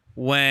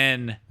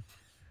when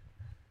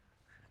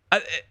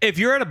if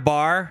you're at a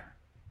bar,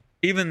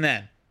 even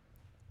then.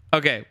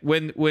 Okay,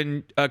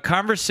 when a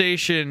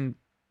conversation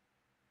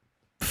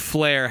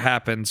flare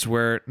happens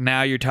where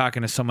now you're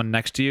talking to someone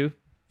next to you.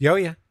 Yo,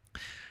 yeah.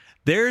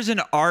 There's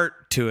an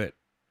art to it.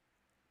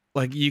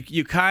 Like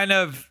you kind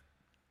of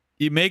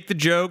you make the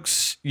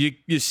jokes,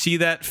 you see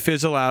that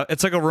fizzle out.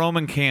 It's like a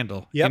Roman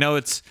candle. Yep. You know,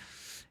 it's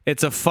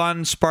a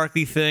fun,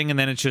 sparkly thing, and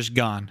then it's just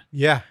gone.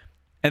 Yeah.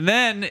 And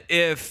then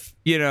if,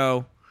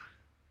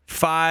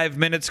 5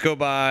 minutes go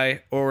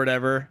by or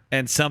whatever,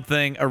 and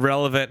something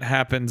irrelevant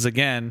happens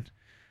again,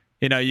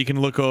 you can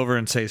look over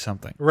and say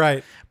something.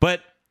 Right. But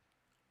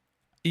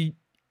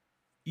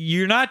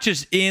you're not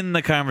just in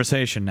the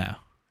conversation now.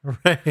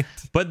 Right.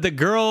 But the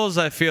girls,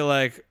 I feel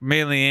like,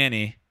 mainly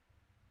Annie,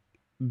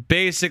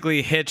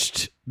 basically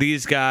hitched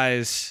these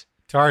guys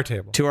to our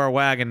table, to our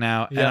wagon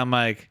now. Yep. And I'm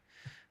like,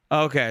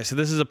 okay, so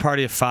this is a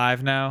party of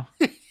 5 now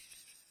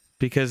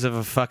because of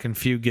a fucking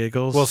few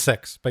giggles. Well,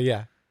 6, but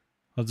yeah.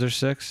 Was there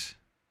 6?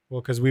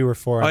 Well, because we were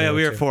 4. Oh, yeah,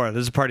 we were 4.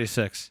 This is a party of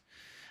 6.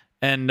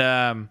 And,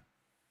 I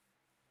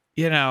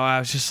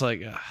was just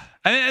like,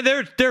 I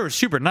mean, they were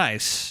super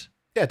nice.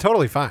 Yeah,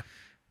 totally fine.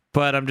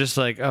 But I'm just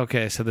like,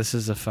 okay, so this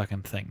is a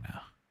fucking thing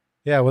now.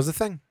 Yeah, it was a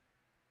thing.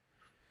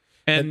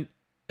 And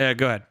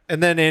go ahead.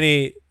 And then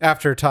Annie,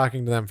 after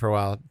talking to them for a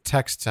while,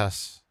 texts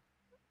us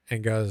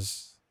and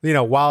goes,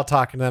 while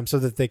talking to them so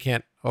that they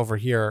can't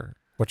overhear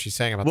what she's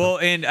saying about them. Well,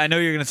 and I know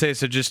you're going to say,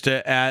 so just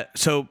to add,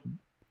 so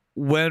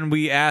when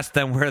we asked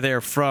them where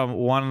they're from,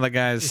 one of the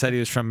guys said he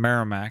was from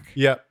Merrimack.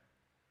 Yep.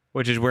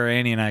 Which is where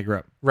Annie and I grew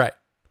up. Right.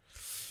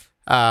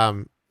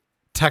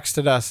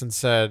 Texted us and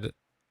said,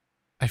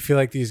 I feel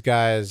like these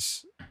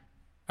guys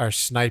are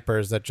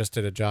snipers that just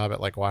did a job at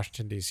like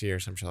Washington, D.C. or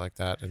some shit like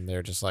that. And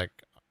they're just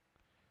like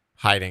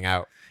hiding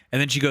out.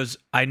 And then she goes,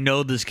 I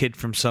know this kid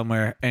from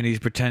somewhere and he's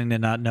pretending to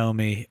not know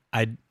me.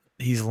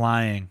 He's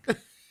lying.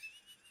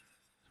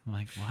 I'm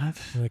like, what?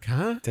 I'm like,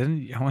 huh?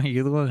 Didn't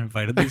you the one that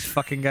invited these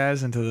fucking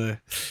guys into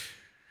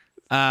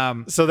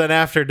the... So then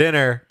after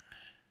dinner,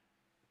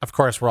 of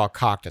course, we're all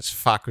cocked as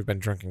fuck. We've been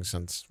drinking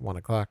since 1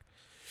 o'clock.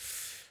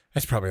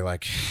 It's probably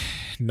like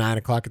 9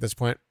 o'clock at this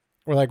point.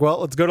 We're like, well,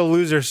 let's go to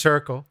Loser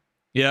Circle.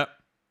 Yep.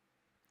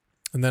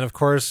 And then, of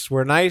course,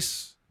 we're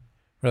nice.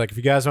 We're like, if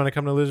you guys want to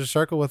come to Loser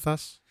Circle with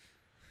us,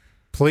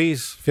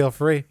 please feel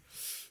free.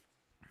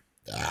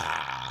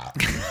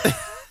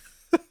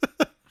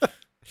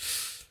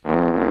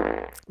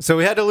 So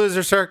we head to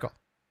Loser Circle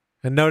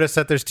and notice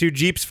that there's 2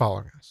 Jeeps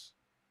following us.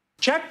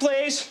 Check,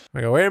 please.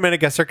 I go, wait a minute,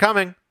 guess they're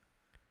coming.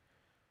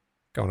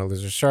 Going to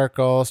Loser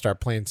Circle,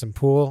 start playing some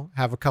pool,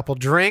 have a couple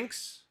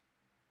drinks.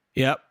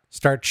 Yep.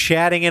 Start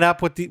chatting it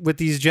up with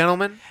these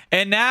gentlemen.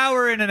 And now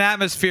we're in an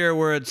atmosphere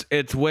where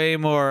it's way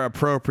more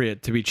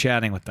appropriate to be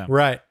chatting with them.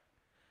 Right.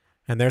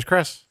 And there's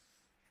Chris.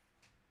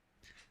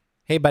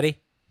 Hey, buddy.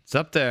 It's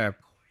up there.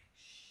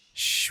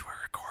 Shh, we're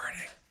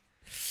recording.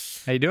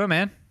 How you doing,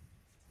 man?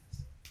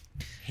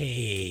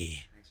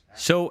 Hey.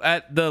 So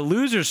at the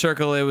Loser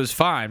Circle, it was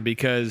fine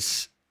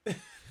because...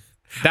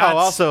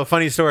 Also,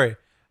 funny story.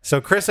 So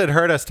Chris had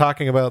heard us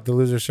talking about the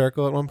loser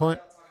circle at one point.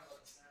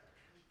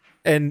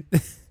 And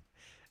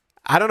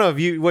I don't know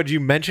if would you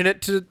mention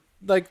it to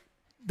like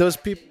those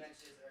people?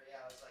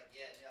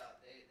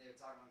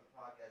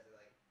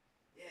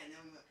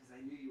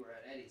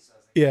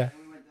 Yeah.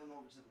 And we went down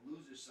over to the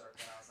loser circle.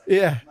 And I was like,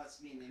 Yeah. It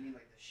must mean they mean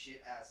like the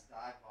shit ass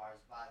dive bars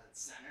by the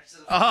center. So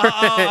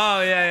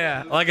Oh,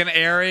 yeah. Like an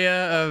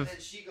area and of. then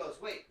she goes,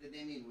 wait, did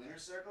they mean winner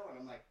circle? And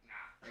I'm like,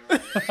 nah.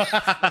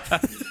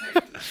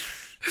 They're like,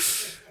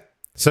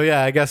 So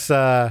yeah, I guess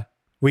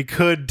we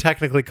could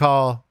technically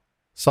call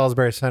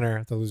Salisbury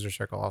Center the loser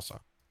circle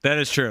also. That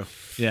is true.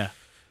 Yeah.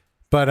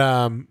 But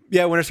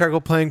yeah, winter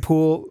circle, playing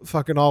pool,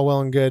 fucking all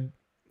well and good.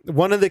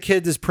 One of the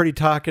kids is pretty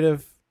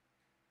talkative,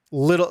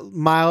 little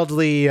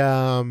mildly.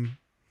 I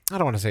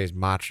don't want to say he's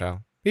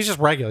macho. He's just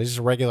regular. He's just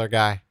a regular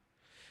guy.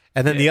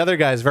 And then the other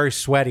guy is very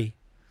sweaty.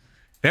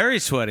 Very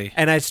sweaty.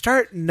 And I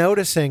start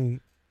noticing,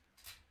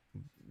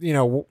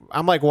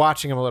 I'm like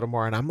watching him a little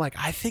more, and I'm like,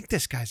 I think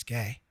this guy's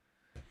gay.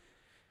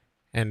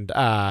 And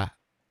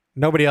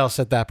nobody else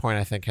at that point,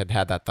 I think,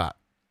 had that thought.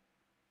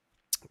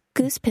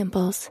 Goose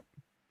pimples.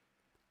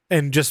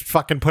 And just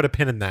fucking put a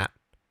pin in that.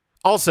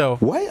 Also,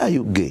 Why are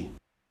you gay?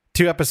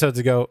 2 episodes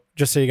ago,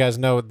 just so you guys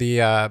know, the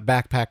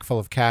backpack full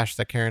of cash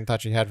that Karen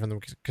thought she had from the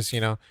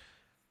casino,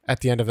 at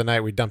the end of the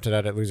night, we dumped it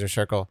out at Loser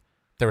Circle.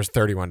 There was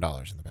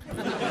 $31 in the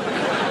backpack.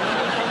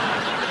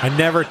 I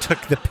never took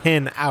the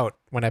pin out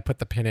when I put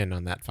the pin in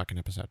on that fucking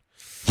episode.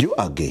 You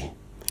are gay.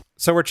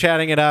 So we're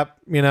chatting it up,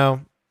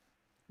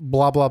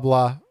 blah, blah,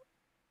 blah.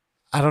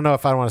 I don't know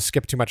if I want to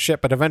skip too much shit,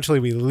 but eventually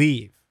we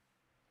leave.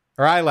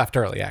 Or I left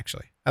early,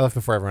 actually. I left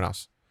before everyone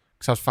else.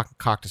 Because I was fucking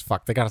cocked as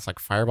fuck. They got us like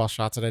fireball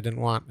shots that I didn't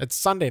want. It's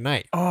Sunday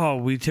night. Oh,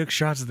 we took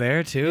shots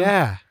there too?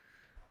 Yeah.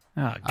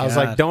 Oh, God. I was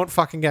like, don't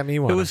fucking get me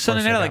one. It was Of course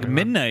Sunday they night got at like me one.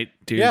 midnight,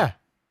 dude. Yeah.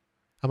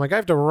 I'm like, I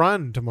have to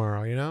run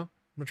tomorrow, I'm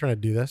not trying to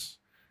do this.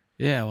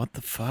 Yeah, what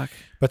the fuck?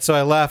 But so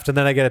I left, and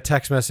then I get a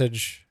text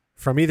message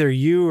from either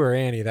you or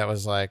Annie that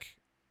was like,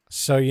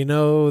 so you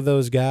know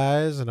those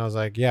guys? And I was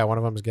like, yeah, one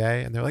of them's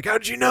gay. And they're like,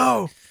 how'd you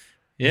know?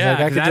 Yeah,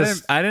 like,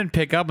 'cause I didn't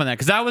pick up on that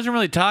because I wasn't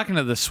really talking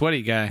to the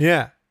sweaty guy.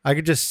 Yeah. I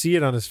could just see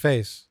it on his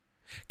face.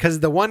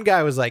 Because the one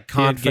guy was like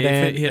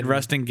confident. He had and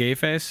resting gay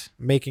face.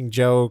 making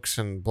jokes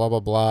and blah, blah,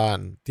 blah.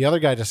 And the other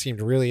guy just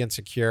seemed really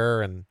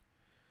insecure and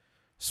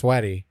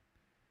sweaty.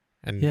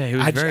 And Yeah, he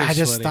was very I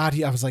just sweaty.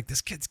 thought I was like,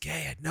 this kid's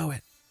gay. I know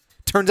it.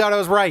 Turns out I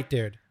was right,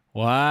 dude.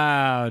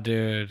 Wow,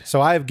 dude.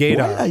 So I have Why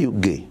gaydar. are you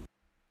gay?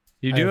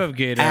 You I do have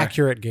gaydar.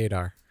 Accurate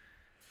gaydar.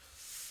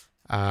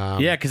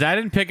 Yeah, because I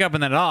didn't pick up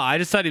on that at all. I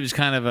just thought he was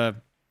kind of a.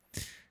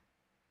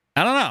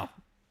 I don't know.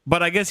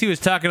 But I guess he was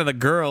talking to the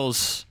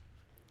girls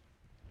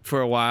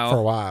for a while. For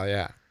a while,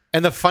 yeah.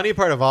 And the funny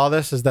part of all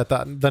this is that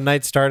the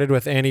night started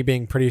with Annie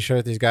being pretty sure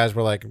that these guys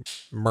were like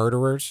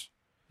murderers.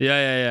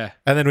 Yeah.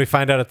 And then we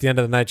find out at the end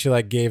of the night she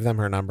like gave them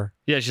her number.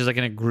 Yeah, she's like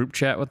in a group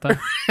chat with them.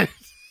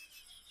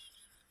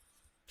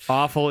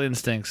 Awful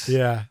instincts.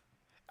 Yeah.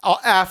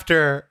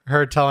 After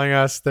her telling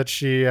us that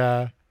she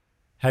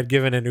had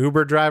given an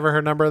Uber driver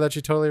her number that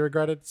she totally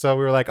regretted. So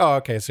we were like, oh,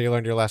 okay, so you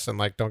learned your lesson.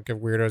 Like, don't give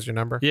weirdos your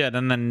number. Yeah,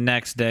 then the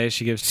next day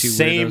she gives 2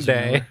 Same weirdos a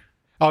day. number.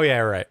 Oh, yeah,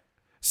 right.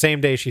 Same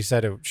day she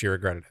said she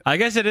regretted it. I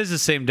guess it is the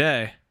same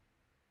day.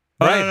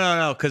 Oh, Right.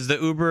 No, because the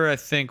Uber I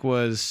think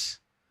was.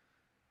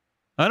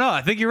 Oh no,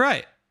 I think you're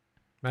right.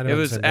 Might have It been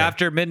the was same day.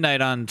 after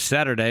midnight on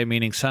Saturday,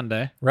 meaning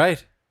Sunday.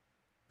 Right.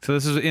 So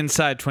this is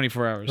inside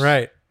 24 hours.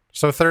 Right.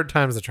 So third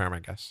time's the charm, I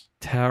guess.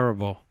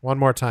 Terrible. One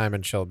more time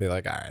and she'll be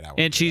like, all right. I won't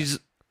And do she's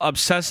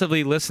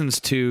obsessively listens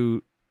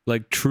to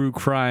like true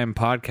crime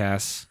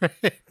podcasts.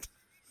 that.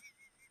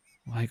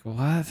 Like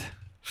what?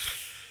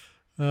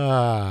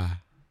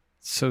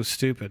 So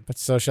stupid. But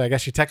so I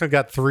guess she technically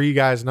got 3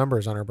 guys'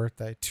 numbers on her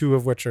birthday, 2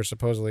 of which are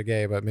supposedly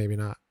gay, but maybe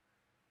not.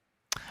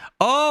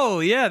 Oh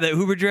yeah, the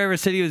Uber driver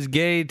said he was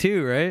gay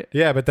too, right?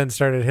 Yeah, but then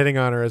started hitting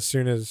on her as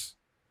soon as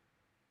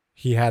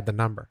he had the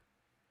number.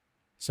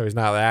 So he's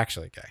not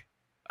actually gay.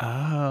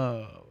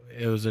 Oh,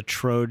 it was a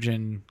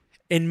Trojan.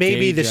 And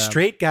maybe Gay the job.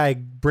 straight guy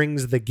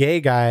brings the gay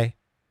guy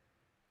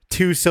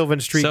to Sylvan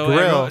Street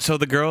Grill. So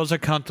the girls are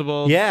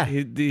comfortable. Yeah.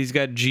 He's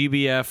got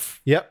GBF.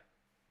 Yep.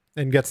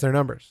 And gets their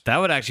numbers. That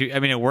would actually, I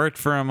mean, it worked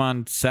for him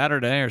on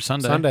Saturday or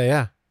Sunday. Sunday,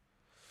 yeah.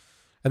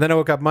 And then I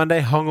woke up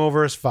Monday,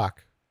 hungover as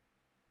fuck.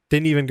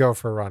 Didn't even go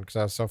for a run because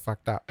I was so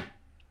fucked up.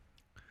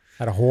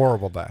 Had a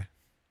horrible day.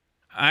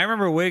 I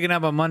remember waking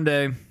up on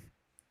Monday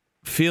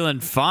feeling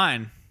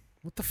fine.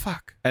 What the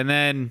fuck? And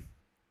then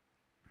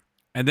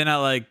at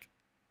like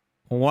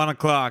 1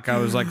 o'clock, I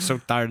was like so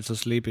tired, so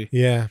sleepy.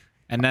 Yeah.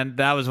 And then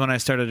that was when I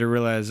started to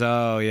realize,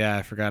 oh yeah,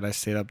 I forgot I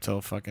stayed up till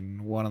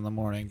fucking 1 in the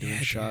morning doing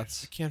Dude,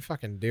 shots. I can't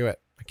fucking do it.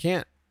 I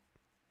can't.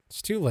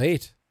 It's too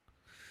late.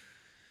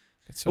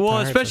 Get so Well,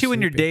 tired, so especially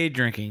when you're sleepy. day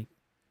drinking,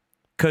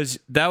 because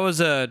that was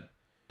 12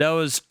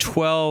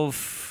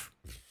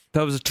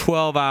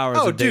 hours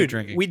Oh, of day dude,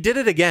 drinking. we did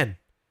it again.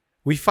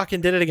 We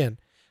fucking did it again.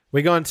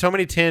 We go on so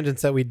many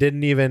tangents that we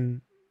didn't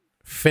even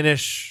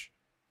finish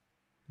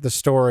the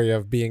story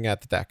of being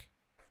at the deck.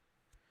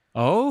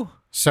 Oh,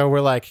 So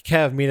we're like,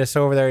 Kev, meet us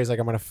over there. He's like,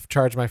 I'm gonna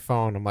charge my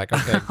phone. I'm like,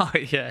 okay, Oh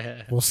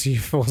yeah. we'll see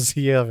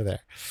you over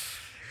there.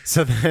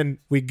 So then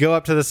we go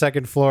up to the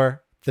second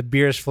floor. The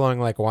beer's flowing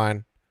like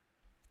wine.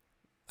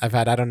 I've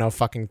had, I don't know,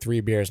 fucking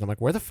 3 beers. And I'm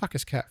like, where the fuck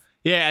is Kev?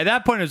 Yeah, at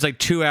that point it was like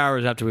 2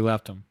 hours after we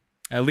left him.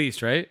 At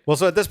least, right? Well,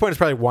 so at this point it's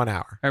probably 1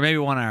 hour. Or maybe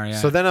 1 hour, yeah.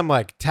 So then I'm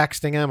like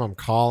texting him. I'm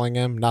calling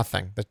him.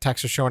 Nothing. The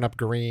texts are showing up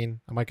green.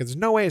 I'm like, there's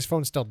no way his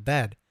phone's still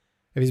dead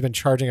if he's been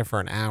charging it for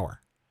an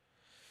hour.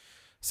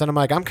 So then I'm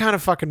like, I'm kind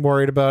of fucking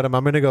worried about him.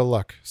 I'm going to go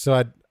look.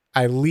 So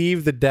I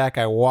leave the deck.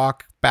 I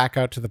walk back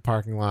out to the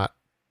parking lot.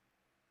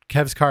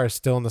 Kev's car is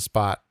still in the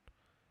spot.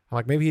 I'm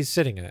like, maybe he's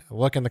sitting in it. I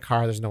look in the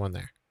car. There's no one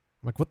there.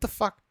 I'm like, what the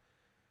fuck?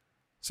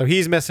 So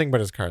he's missing,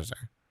 but his car's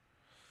there.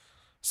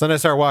 So then I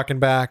start walking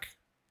back.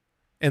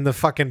 And the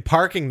fucking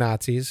parking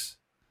Nazis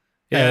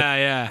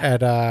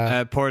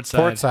at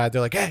Portside,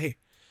 they're like, hey,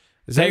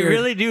 they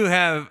really do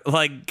have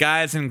like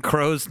guys in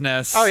crow's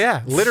nests. Oh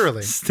yeah,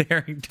 literally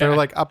staring down. They're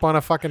like up on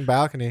a fucking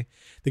balcony.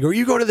 They go, are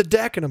you going to the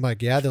deck? And I'm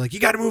like, yeah. They're like,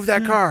 you got to move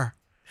that car.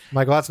 I'm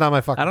like, well, that's not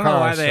my fucking car. I don't know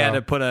why they had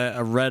to put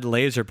a red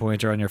laser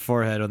pointer on your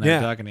forehead when they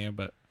were talking to you,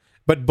 but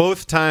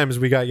both times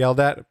we got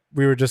yelled at,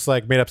 we were just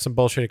like made up some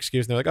bullshit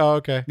excuse. And they're like, oh,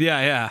 okay.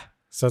 Yeah.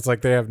 So it's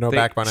like they have no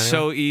backbone anymore.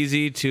 So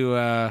easy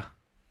to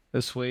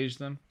assuage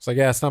them. It's like,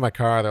 yeah, it's not my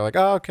car. They're like,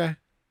 oh, okay.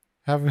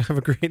 Have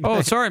a great night.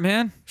 Oh, sorry,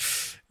 man.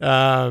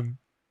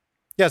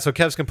 Yeah, so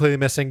Kev's completely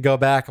missing. Go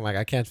back. I'm like,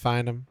 I can't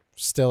find him.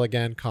 Still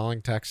again,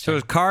 calling, texting. So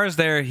his car is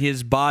there.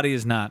 His body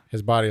is not.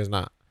 His body is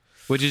not.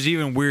 Which is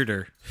even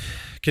weirder.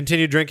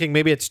 Continue drinking.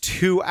 Maybe it's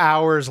 2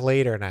 hours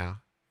later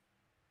now.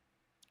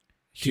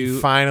 He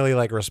finally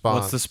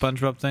responds. What's the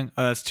SpongeBob thing?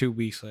 Oh, that's 2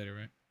 weeks later,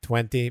 right?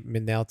 20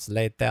 minutes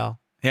later.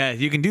 Yeah,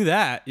 you can do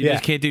that. You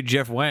just can't do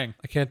Jeff Wang.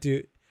 I can't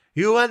do...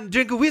 You want to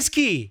drink a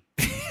whiskey?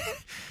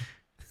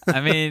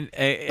 I mean,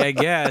 I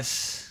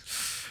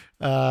guess.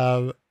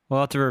 We'll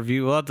have to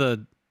review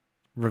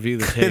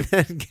the tape. And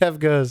then Kev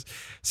goes,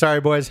 sorry,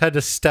 boys, had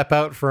to step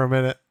out for a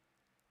minute.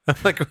 I'm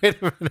like,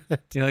 wait a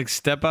minute. You like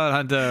step out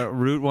onto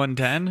Route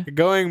 110?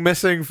 Going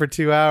missing for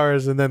 2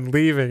 hours and then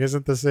leaving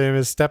isn't the same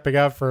as stepping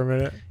out for a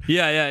minute.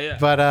 Yeah.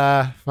 But,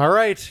 all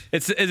right.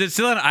 Is it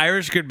still an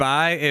Irish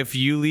goodbye if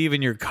you leave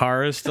and your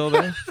car is still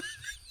there?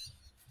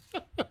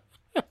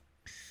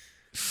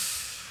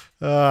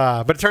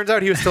 But it turns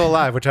out he was still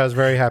alive, which I was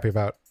very happy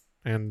about.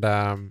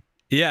 And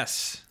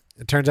yes,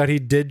 it turns out he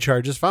did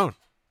charge his phone.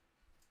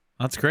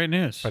 That's great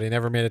news. But he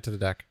never made it to the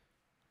deck.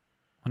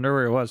 Wonder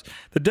where it was.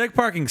 The deck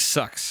parking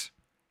sucks.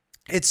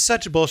 It's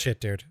such bullshit,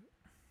 dude.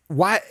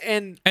 Why?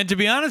 And to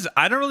be honest,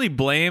 I don't really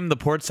blame the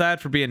port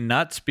side for being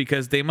nuts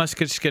because they must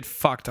just get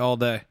fucked all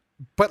day.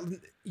 But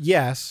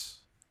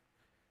yes,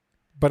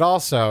 but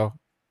also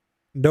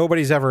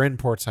nobody's ever in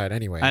portside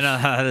anyway. I know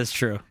that is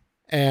true.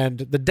 And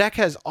the deck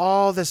has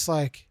all this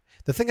the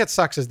thing that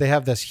sucks is they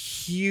have this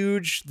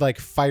huge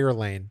fire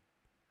lane.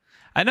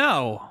 I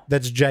know.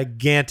 That's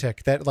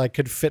gigantic that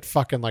could fit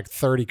fucking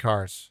 30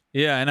 cars.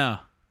 Yeah, I know.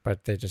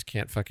 But they just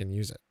can't fucking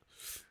use it.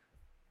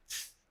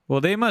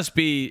 Well, they must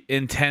be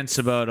intense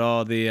about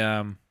all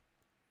the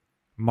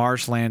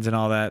marshlands and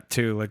all that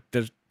too.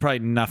 There's probably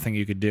nothing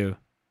you could do.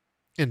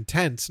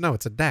 Intense? No,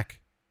 it's a deck.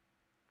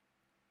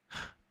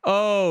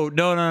 Oh,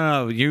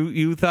 no.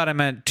 You thought I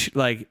meant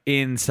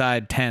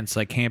inside tents,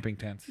 like camping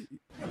tents.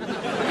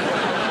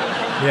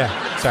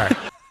 Yeah, sorry.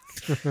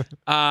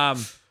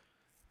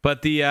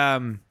 But the I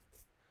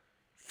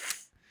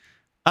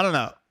don't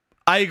know.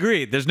 I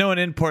agree. There's no one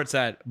in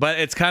portside, but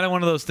it's kind of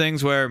one of those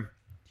things where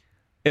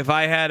if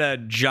I had a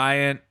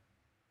giant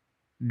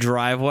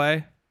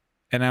driveway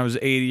and I was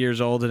 80 years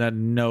old and had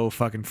no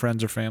fucking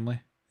friends or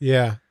family.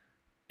 Yeah.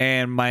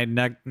 And my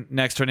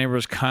next door neighbor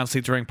was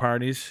constantly throwing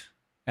parties.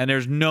 And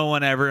there's no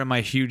one ever in my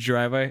huge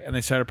driveway, and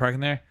they started parking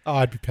there. Oh,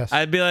 I'd be pissed.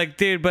 I'd be like,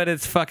 dude, but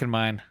it's fucking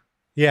mine.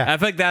 Yeah. I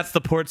feel like that's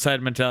the port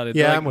side mentality.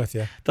 Yeah, I'm with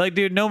you. They're like,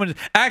 dude, no one.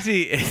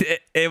 Actually,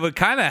 it would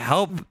kind of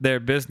help their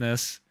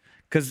business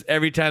because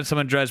every time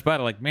someone drives by,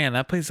 they're like, man,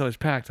 that place is always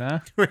packed, huh?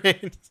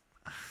 Right.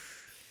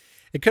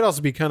 It could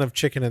also be kind of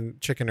chicken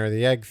or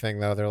the egg thing,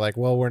 though. They're like,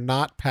 well, we're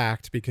not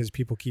packed because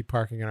people keep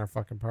parking in our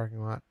fucking parking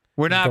lot.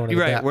 We're not. You're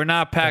right. We're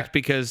not packed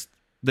because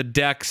the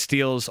deck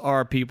steals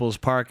our people's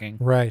parking.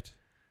 Right.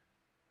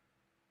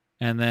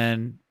 And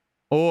then,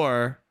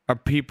 or are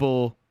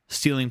people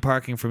stealing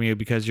parking from you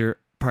because your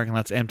parking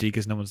lot's empty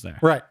because no one's there?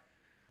 Right.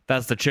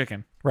 That's the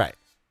chicken. Right.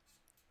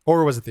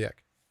 Or was it the egg?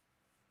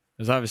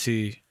 It was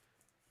obviously.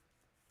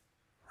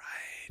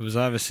 Right. It was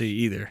obviously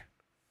either.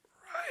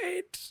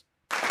 Right.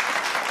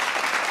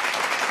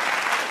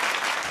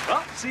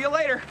 Well, see you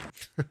later.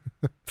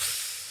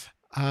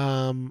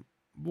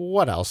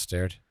 What else,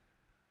 dude?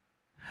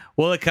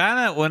 Well, it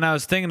kind of, when I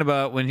was thinking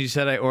about when you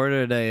said I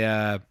ordered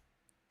a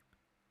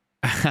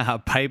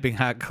piping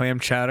hot clam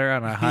chowder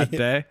on a hot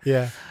day.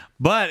 Yeah.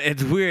 But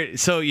it's weird.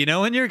 So,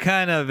 when you're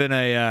kind of in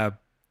a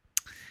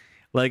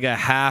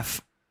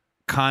half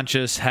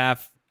conscious,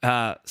 half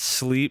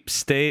sleep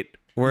state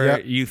where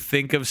you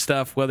think of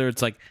stuff, whether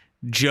it's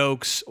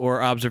jokes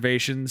or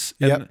observations,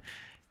 and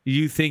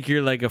you think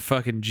you're like a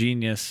fucking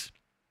genius.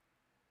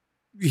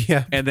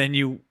 Yeah. And then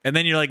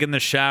you're like in the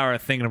shower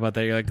thinking about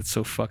that. You're like, it's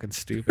so fucking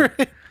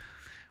stupid.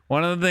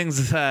 One of the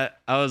things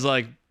that I was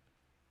like,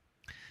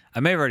 I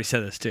may have already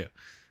said this too,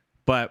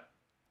 but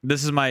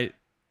this is my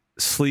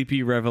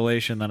sleepy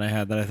revelation that I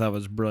had that I thought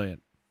was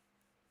brilliant.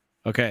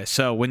 Okay,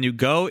 so when you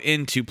go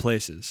into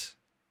places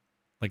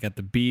like at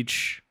the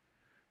beach,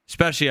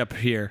 especially up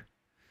here,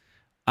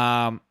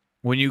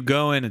 when you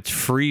go in, it's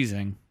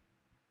freezing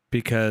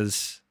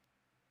because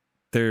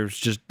they're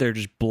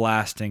just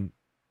blasting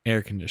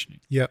air conditioning.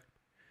 Yep.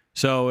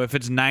 So if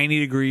it's 90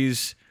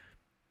 degrees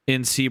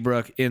in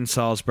Seabrook, in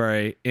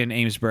Salisbury, in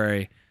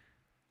Amesbury,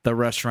 the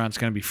restaurant's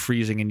going to be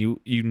freezing, and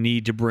you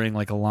need to bring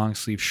like a long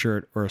sleeve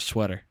shirt or a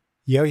sweater.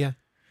 Yeah.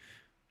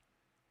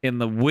 In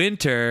the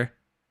winter,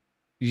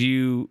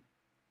 you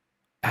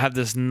have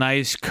this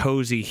nice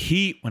cozy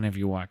heat whenever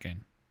you walk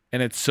in,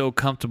 and it's so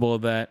comfortable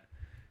that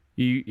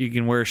you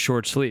can wear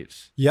short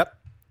sleeves. Yep.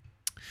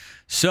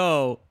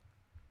 So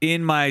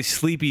in my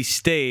sleepy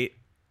state,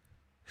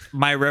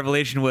 my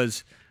revelation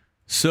was,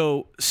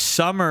 so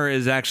summer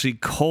is actually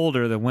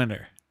colder than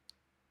winter.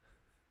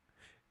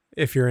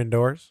 If you're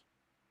indoors.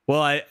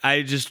 Well,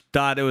 I just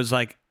thought it was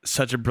like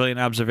such a brilliant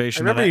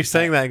observation. I remember you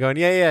saying that and going,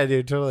 yeah,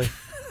 dude, totally.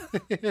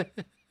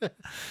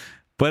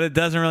 But it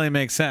doesn't really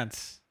make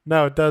sense.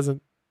 No, it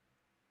doesn't.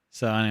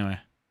 So anyway,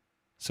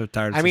 so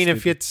tired. I mean,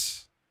 if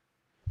it's,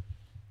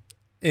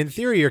 in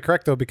theory, you're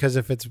correct though, because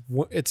if it's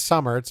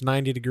summer, it's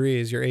 90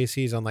 degrees, your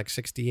AC's on like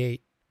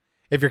 68.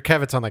 If your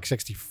Kev, it's on like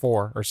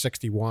 64 or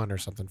 61 or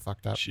something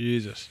fucked up.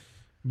 Jesus.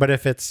 But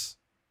if it's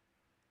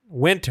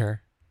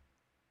winter,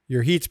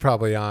 your heat's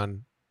probably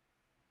on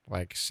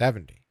like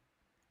 70.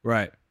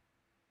 Right.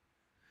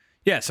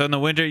 Yeah, so in the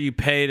winter you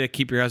pay to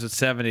keep your house at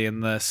 70, in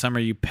the summer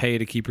you pay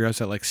to keep your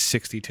house at like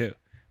 62.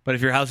 But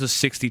if your house is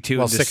 62,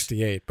 well,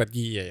 68, but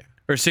yeah,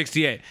 or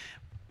 68.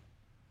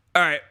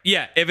 All right,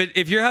 yeah.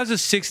 If your house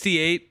is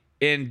 68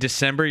 in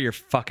December, you're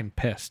fucking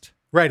pissed.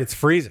 Right, it's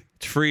freezing.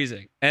 It's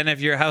freezing. And if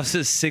your house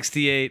is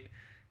 68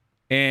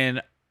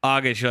 in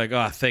August, you're like,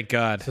 oh, thank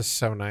God. This is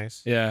so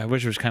nice. Yeah, I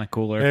wish it was kind of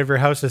cooler. And if your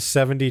house is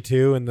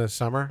 72 in the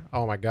summer,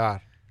 oh my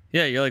God.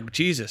 Yeah, you're like,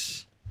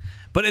 Jesus.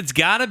 But it's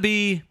gotta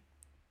be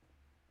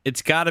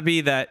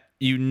that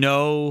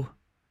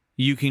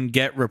you can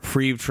get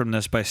reprieved from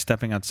this by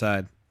stepping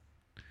outside.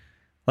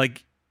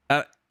 Like,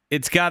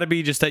 it's gotta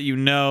be just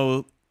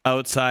that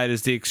outside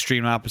is the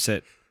extreme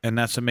opposite, and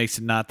that's what makes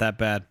it not that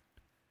bad.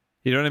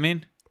 You know what I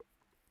mean?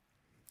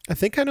 I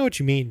think I know what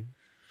you mean.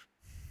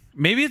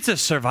 Maybe it's a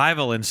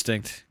survival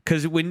instinct,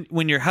 because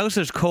when your house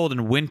is cold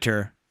in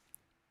winter,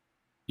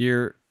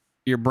 your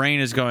brain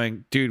is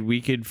going, dude,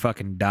 we could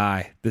fucking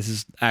die. This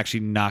is actually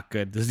not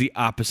good. This is the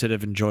opposite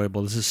of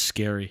enjoyable. This is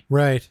scary.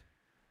 Right.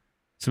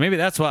 So maybe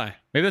that's why.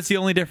 Maybe that's the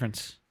only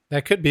difference.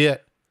 That could be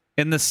it.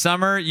 In the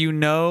summer, you're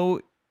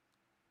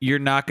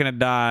not going to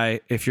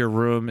die if your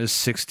room is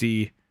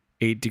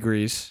 68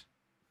 degrees.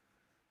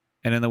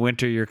 And in the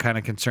winter, you're kind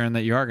of concerned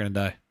that you are going to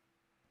die.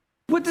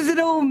 What does it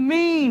all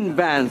mean,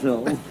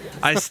 Basil?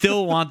 I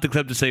still want the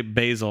clip to say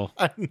Basil.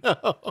 I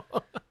know.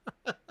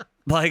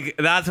 Like,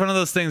 that's one of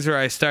those things where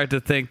I start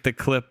to think the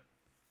clip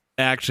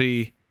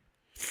actually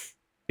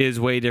is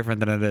way different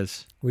than it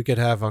is. We could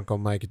have Uncle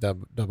Mike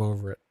dub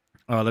over it.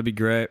 Oh, that'd be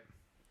great.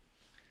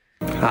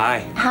 Hi.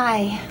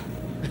 Hi.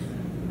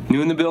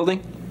 New in the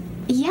building?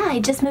 Yeah, I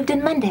just moved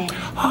in Monday.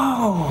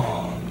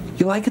 Oh,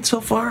 you like it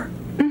so far?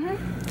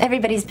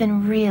 Everybody's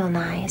been real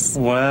nice.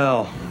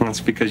 Well,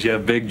 that's because you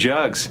have big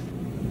jugs.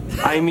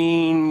 I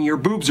mean, your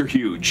boobs are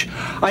huge.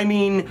 I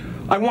mean,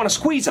 I want to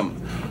squeeze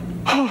them.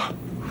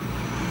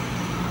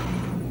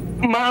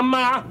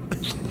 Mama!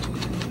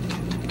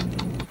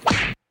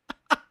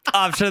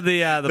 I'm sure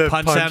the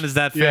punch sound is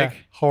that fake. Yeah,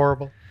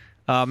 horrible.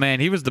 Oh, man,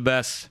 he was the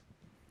best.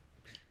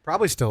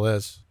 Probably still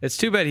is. It's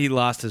too bad he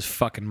lost his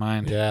fucking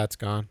mind. Yeah, it's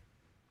gone.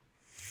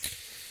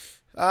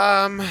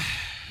 I'll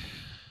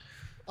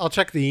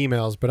check the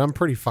emails, but I'm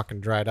pretty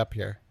fucking dried up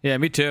here. Yeah,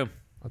 me too.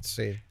 Let's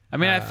see. I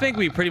mean, I think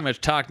we pretty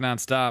much talk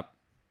nonstop.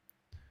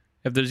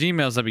 If there's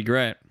emails, that'd be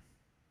great.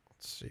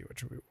 Let's see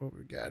what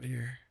we got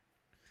here.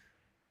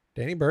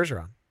 Danny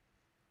Bergeron.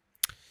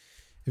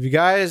 If you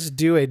guys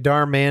do a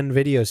Darman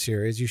video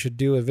series, you should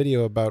do a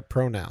video about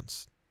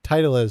pronouns.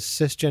 Title is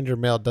Cisgender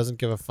Male Doesn't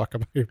Give a Fuck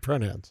About Your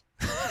Pronouns.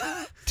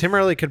 Tim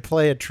Early could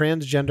play a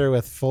transgender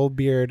with full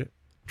beard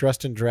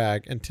dressed in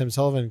drag, and Tim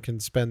Sullivan can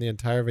spend the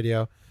entire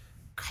video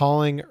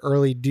calling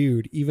Early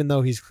dude, even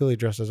though he's clearly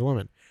dressed as a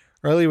woman.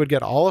 Early would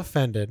get all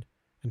offended,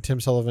 and Tim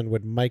Sullivan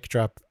would mic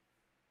drop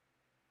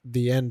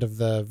the end of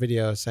the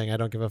video saying, I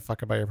don't give a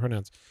fuck about your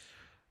pronouns.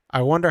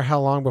 I wonder how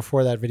long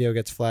before that video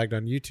gets flagged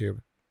on YouTube.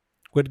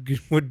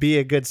 Would be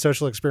a good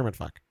social experiment,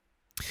 fuck.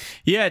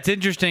 Yeah, it's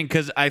interesting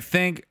because I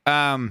think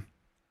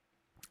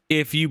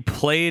if you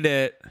played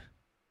it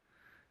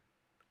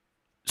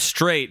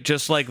straight,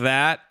 just like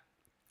that,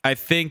 I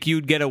think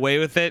you'd get away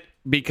with it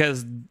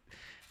because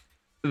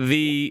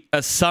the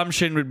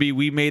assumption would be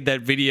we made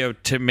that video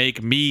to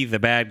make me the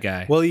bad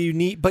guy. Well, you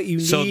need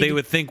so they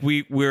would think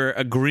we're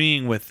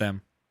agreeing with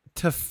them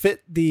to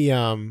fit the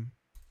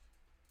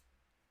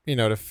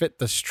to fit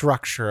the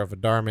structure of a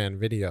Darman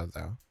video,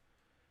 though,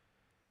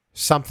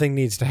 something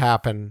needs to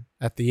happen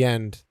at the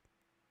end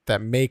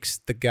that makes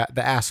the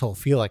asshole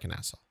feel like an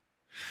asshole.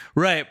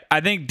 Right.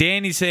 I think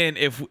Danny's saying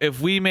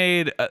if we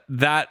made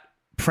that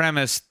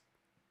premise,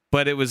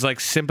 but it was like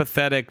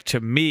sympathetic to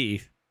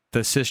me, the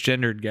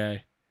cisgendered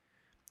guy,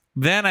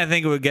 then I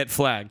think it would get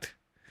flagged.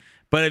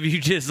 But if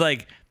you just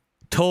like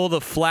told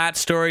a flat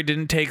story,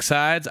 didn't take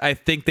sides, I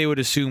think they would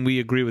assume we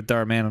agree with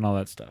Darman and all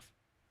that stuff.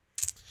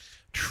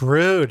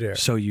 True, dude.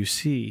 So you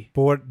see.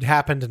 But what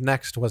happened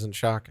next wasn't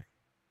shocking.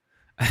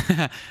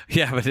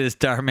 Yeah, but is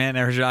Darman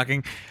ever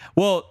shocking?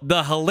 Well,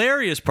 the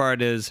hilarious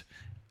part is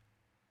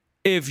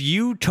if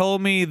you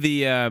told me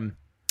the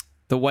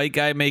white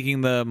guy making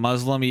the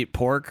Muslim eat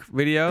pork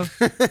video,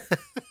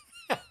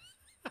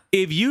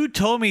 if you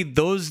told me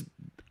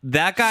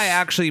that guy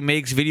actually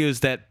makes videos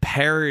that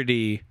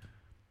parody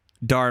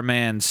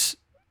Darman's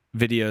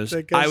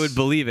videos, I would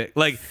believe it.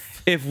 Like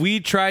if we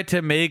tried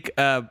to make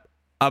a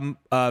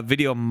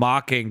video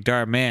mocking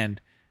Darman,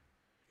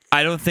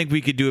 I don't think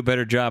we could do a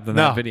better job than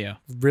that video.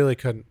 Really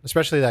couldn't.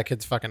 Especially that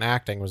kid's fucking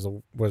acting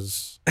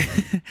was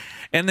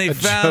and they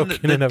found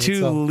the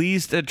two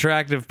least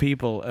attractive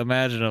people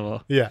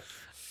imaginable. Yeah.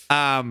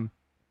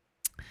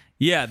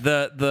 Yeah,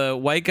 the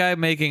white guy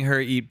making her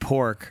eat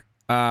pork.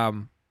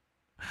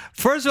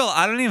 First of all,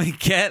 I don't even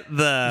get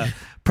the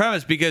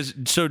premise because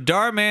so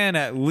Darman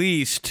at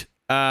least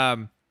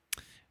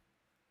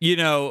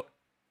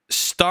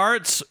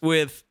starts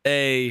with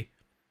a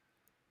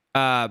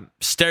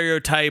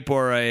stereotype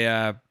or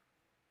a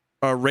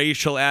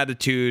racial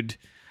attitude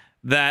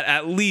that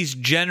at least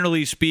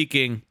generally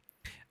speaking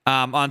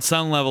on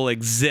some level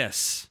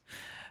exists,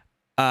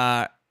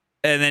 and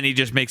then he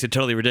just makes it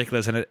totally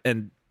ridiculous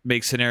and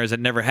makes scenarios that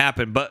never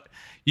happen. But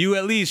you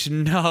at least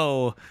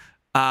know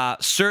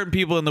certain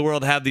people in the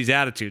world have these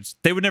attitudes.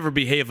 They would never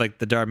behave like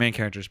the Darman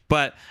characters,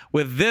 but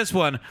with this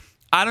one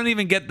I don't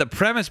even get the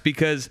premise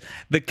because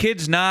the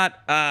kid's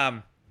not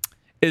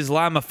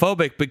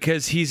Islamophobic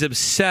because he's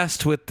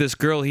obsessed with this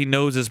girl he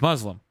knows is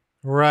Muslim.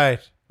 Right.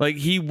 Like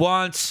he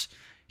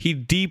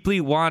deeply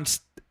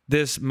wants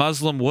this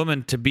Muslim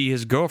woman to be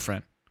his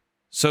girlfriend.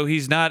 So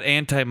he's not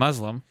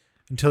anti-Muslim.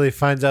 Until he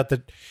finds out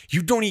that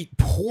you don't eat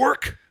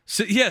pork?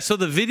 So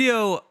the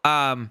video,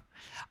 I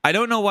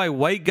don't know why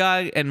white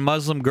guy and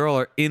Muslim girl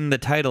are in the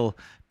title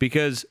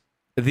because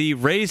the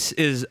race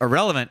is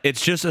irrelevant.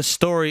 It's just a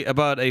story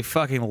about a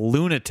fucking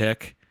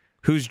lunatic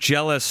who's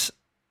jealous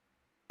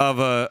of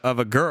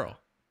a girl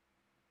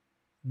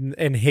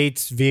and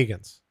hates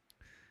vegans.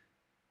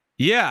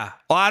 Yeah.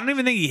 Well, I don't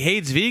even think he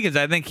hates vegans.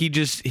 I think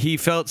he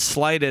felt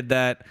slighted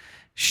that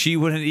she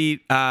wouldn't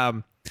eat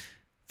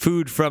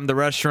food from the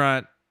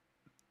restaurant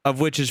of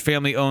which his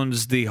family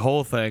owns the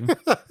whole thing.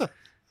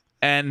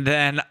 and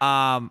then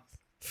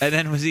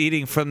was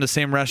eating from the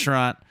same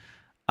restaurant.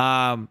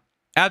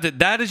 After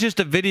that is just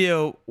a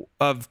video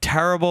of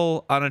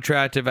terrible,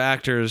 unattractive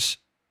actors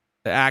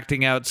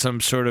acting out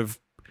some sort of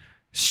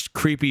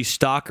creepy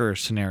stalker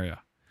scenario.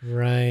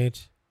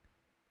 Right.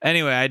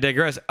 Anyway, I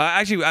digress.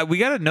 Actually, we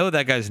got to know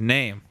that guy's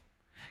name.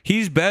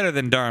 He's better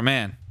than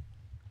Darman.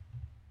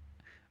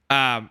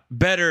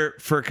 Better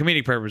for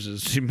comedic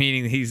purposes,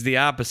 meaning he's the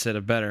opposite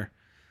of better.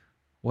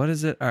 What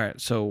is it? All right,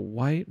 so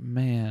white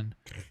man.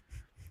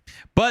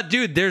 But,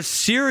 dude, there's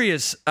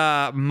serious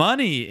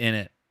money in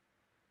it.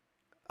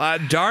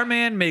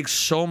 Darman makes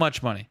so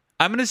much money.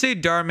 I'm going to say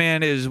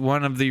Darman is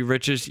one of the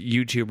richest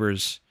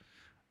YouTubers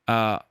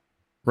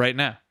right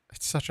now.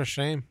 It's such a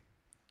shame.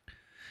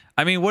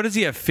 I mean, what does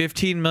he have?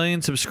 15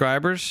 million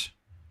subscribers?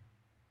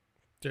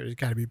 Dude, he's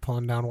got to be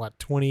pulling down,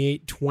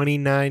 28,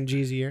 29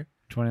 G's a year?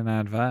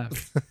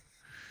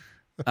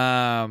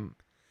 29.5.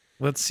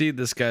 Let's see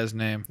this guy's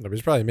name. No,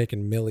 he's probably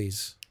making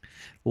millies.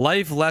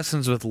 Life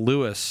Lessons with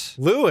Lewis.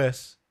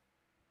 Lewis?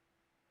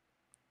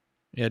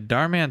 Yeah,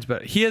 Darman's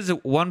better. He has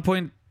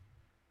 1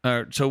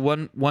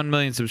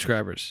 million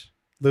subscribers.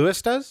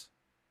 Lewis does?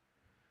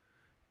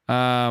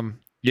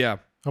 Yeah.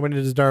 How many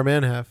does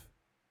Darman have?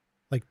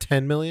 Like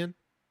 10 million?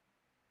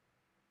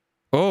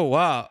 Oh,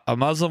 wow. A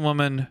Muslim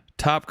woman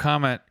top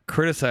comment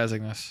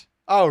criticizing this.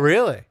 Oh,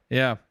 really?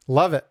 Yeah.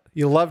 Love it.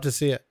 You love to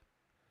see it.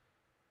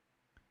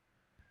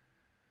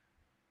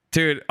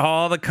 Dude,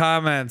 all the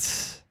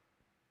comments.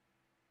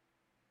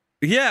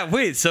 Yeah,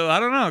 wait. So I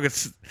don't know.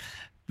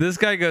 This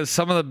guy goes,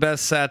 some of the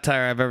best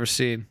satire I've ever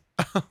seen.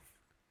 Do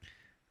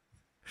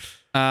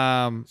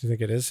you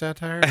think it is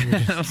satire?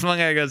 One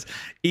guy goes,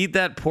 eat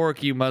that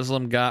pork, you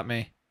Muslim got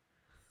me.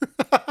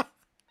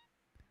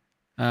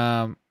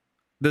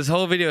 This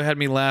whole video had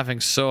me laughing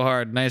so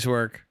hard. Nice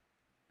work.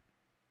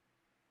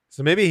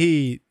 So maybe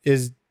he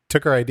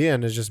took her idea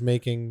and is just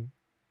making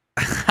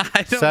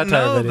I don't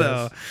know,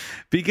 though.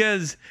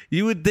 Because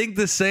you would think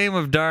the same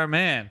of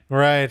Darman.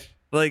 Right.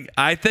 Like,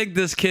 I think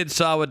this kid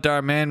saw what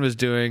Darman was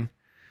doing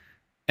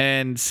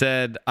and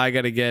said, I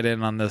got to get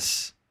in on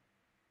this.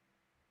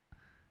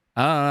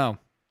 I don't know.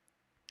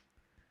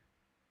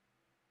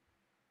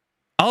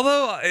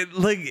 Although,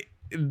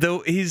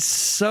 though he's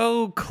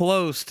so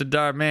close to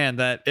Darman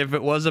that if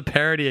it was a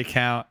parody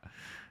account,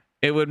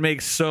 It would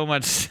make so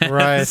much sense.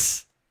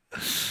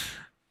 Right.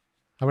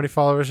 How many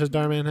followers does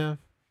Darman have?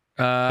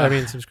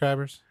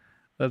 Subscribers.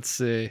 Let's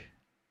see.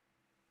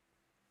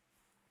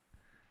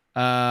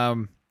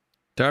 Darman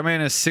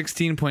has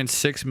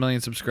 16.6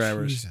 million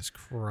subscribers. Jesus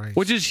Christ.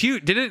 Which is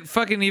huge. Didn't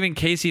fucking even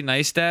Casey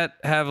Neistat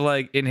have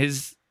like in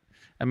his...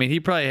 I mean, he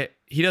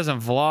doesn't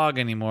vlog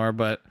anymore,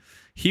 but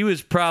he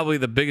was probably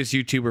the biggest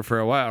YouTuber for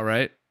a while,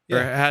 right? Yeah.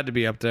 Or had to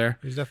be up there.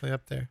 He's definitely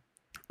up there.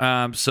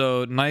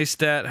 So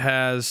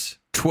has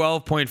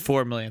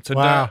 12.4 million. So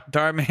wow.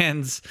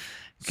 Darman's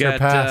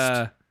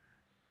Surpassed.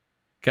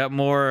 got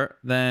more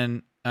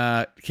than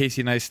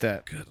Casey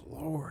Neistat. Good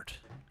Lord.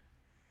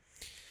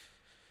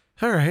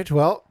 All right.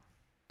 Well,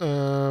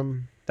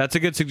 that's a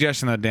good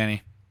suggestion, though,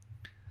 Danny.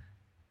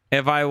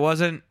 If I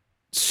wasn't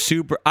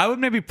I would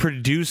maybe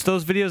produce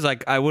those videos.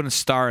 Like I wouldn't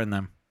star in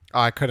them.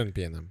 Oh, I couldn't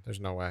be in them. There's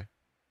no way.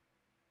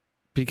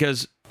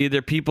 Because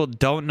either people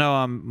don't know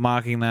I'm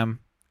mocking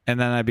them, and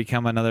then I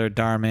become another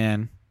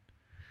Darman,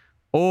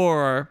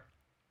 or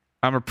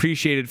I'm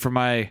appreciated for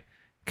my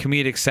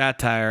comedic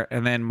satire,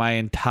 and then my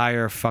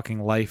entire fucking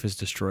life is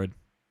destroyed.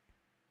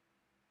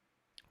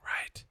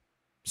 Right.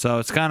 So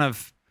it's kind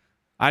of,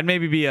 I'd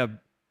maybe be a,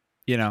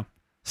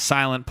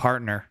 silent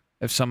partner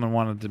if someone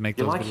wanted to make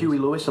those videos. Huey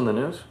Lewis on the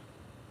news?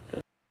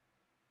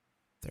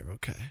 They're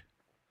okay.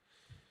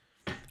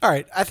 All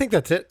right. I think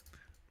that's it.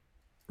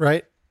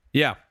 Right?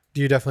 Yeah.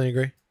 Do you definitely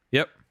agree?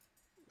 Yep.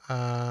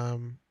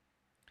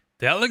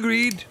 They'll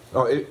agreed.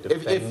 Oh,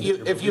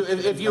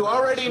 if you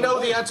already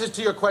know the answers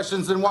to your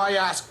questions, then why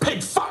ask?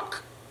 Pig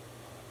fuck.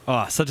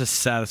 Oh, such a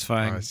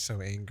satisfying. I was so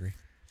angry.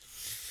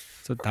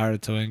 So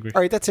tired, so angry.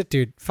 All right, that's it,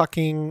 dude.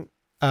 Fucking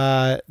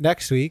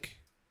next week,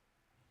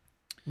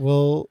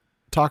 we'll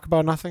talk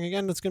about nothing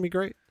again. That's gonna be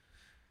great.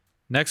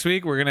 Next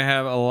week, we're gonna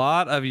have a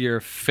lot of your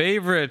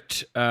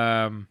favorite.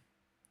 I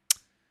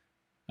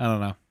don't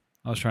know.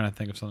 I was trying to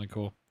think of something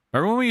cool.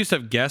 Remember when we used to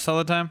have guests all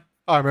the time?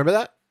 Oh, I remember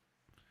that.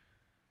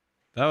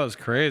 That was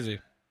crazy.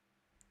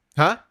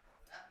 Huh?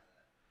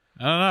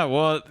 I don't know.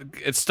 Well,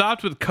 it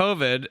stopped with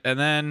COVID, and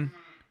then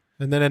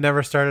it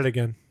never started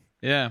again.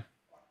 Yeah.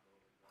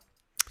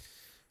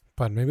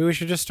 But maybe we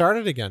should just start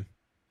it again.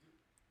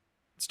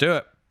 Let's do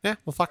it. Yeah,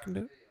 we'll fucking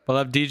do it. We'll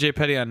have DJ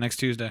Petty on next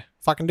Tuesday.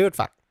 Fucking do it,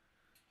 fuck.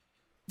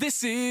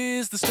 This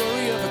is the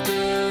story of a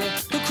girl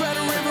who cried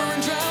a river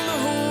and drowned the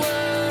whole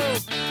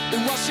world.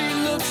 And while she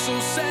looks so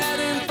sad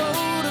in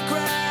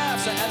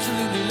photographs, I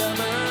absolutely love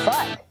her.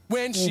 But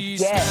when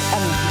she's he's blind.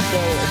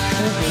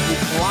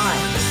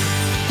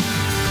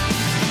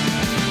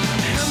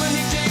 How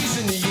many days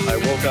in the year I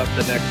woke up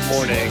the next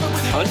morning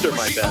under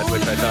my bed,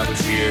 which I thought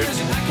was weird.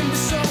 I can be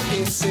so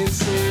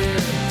insincere.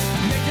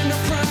 Making a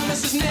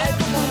promise is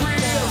never for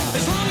real.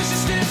 It's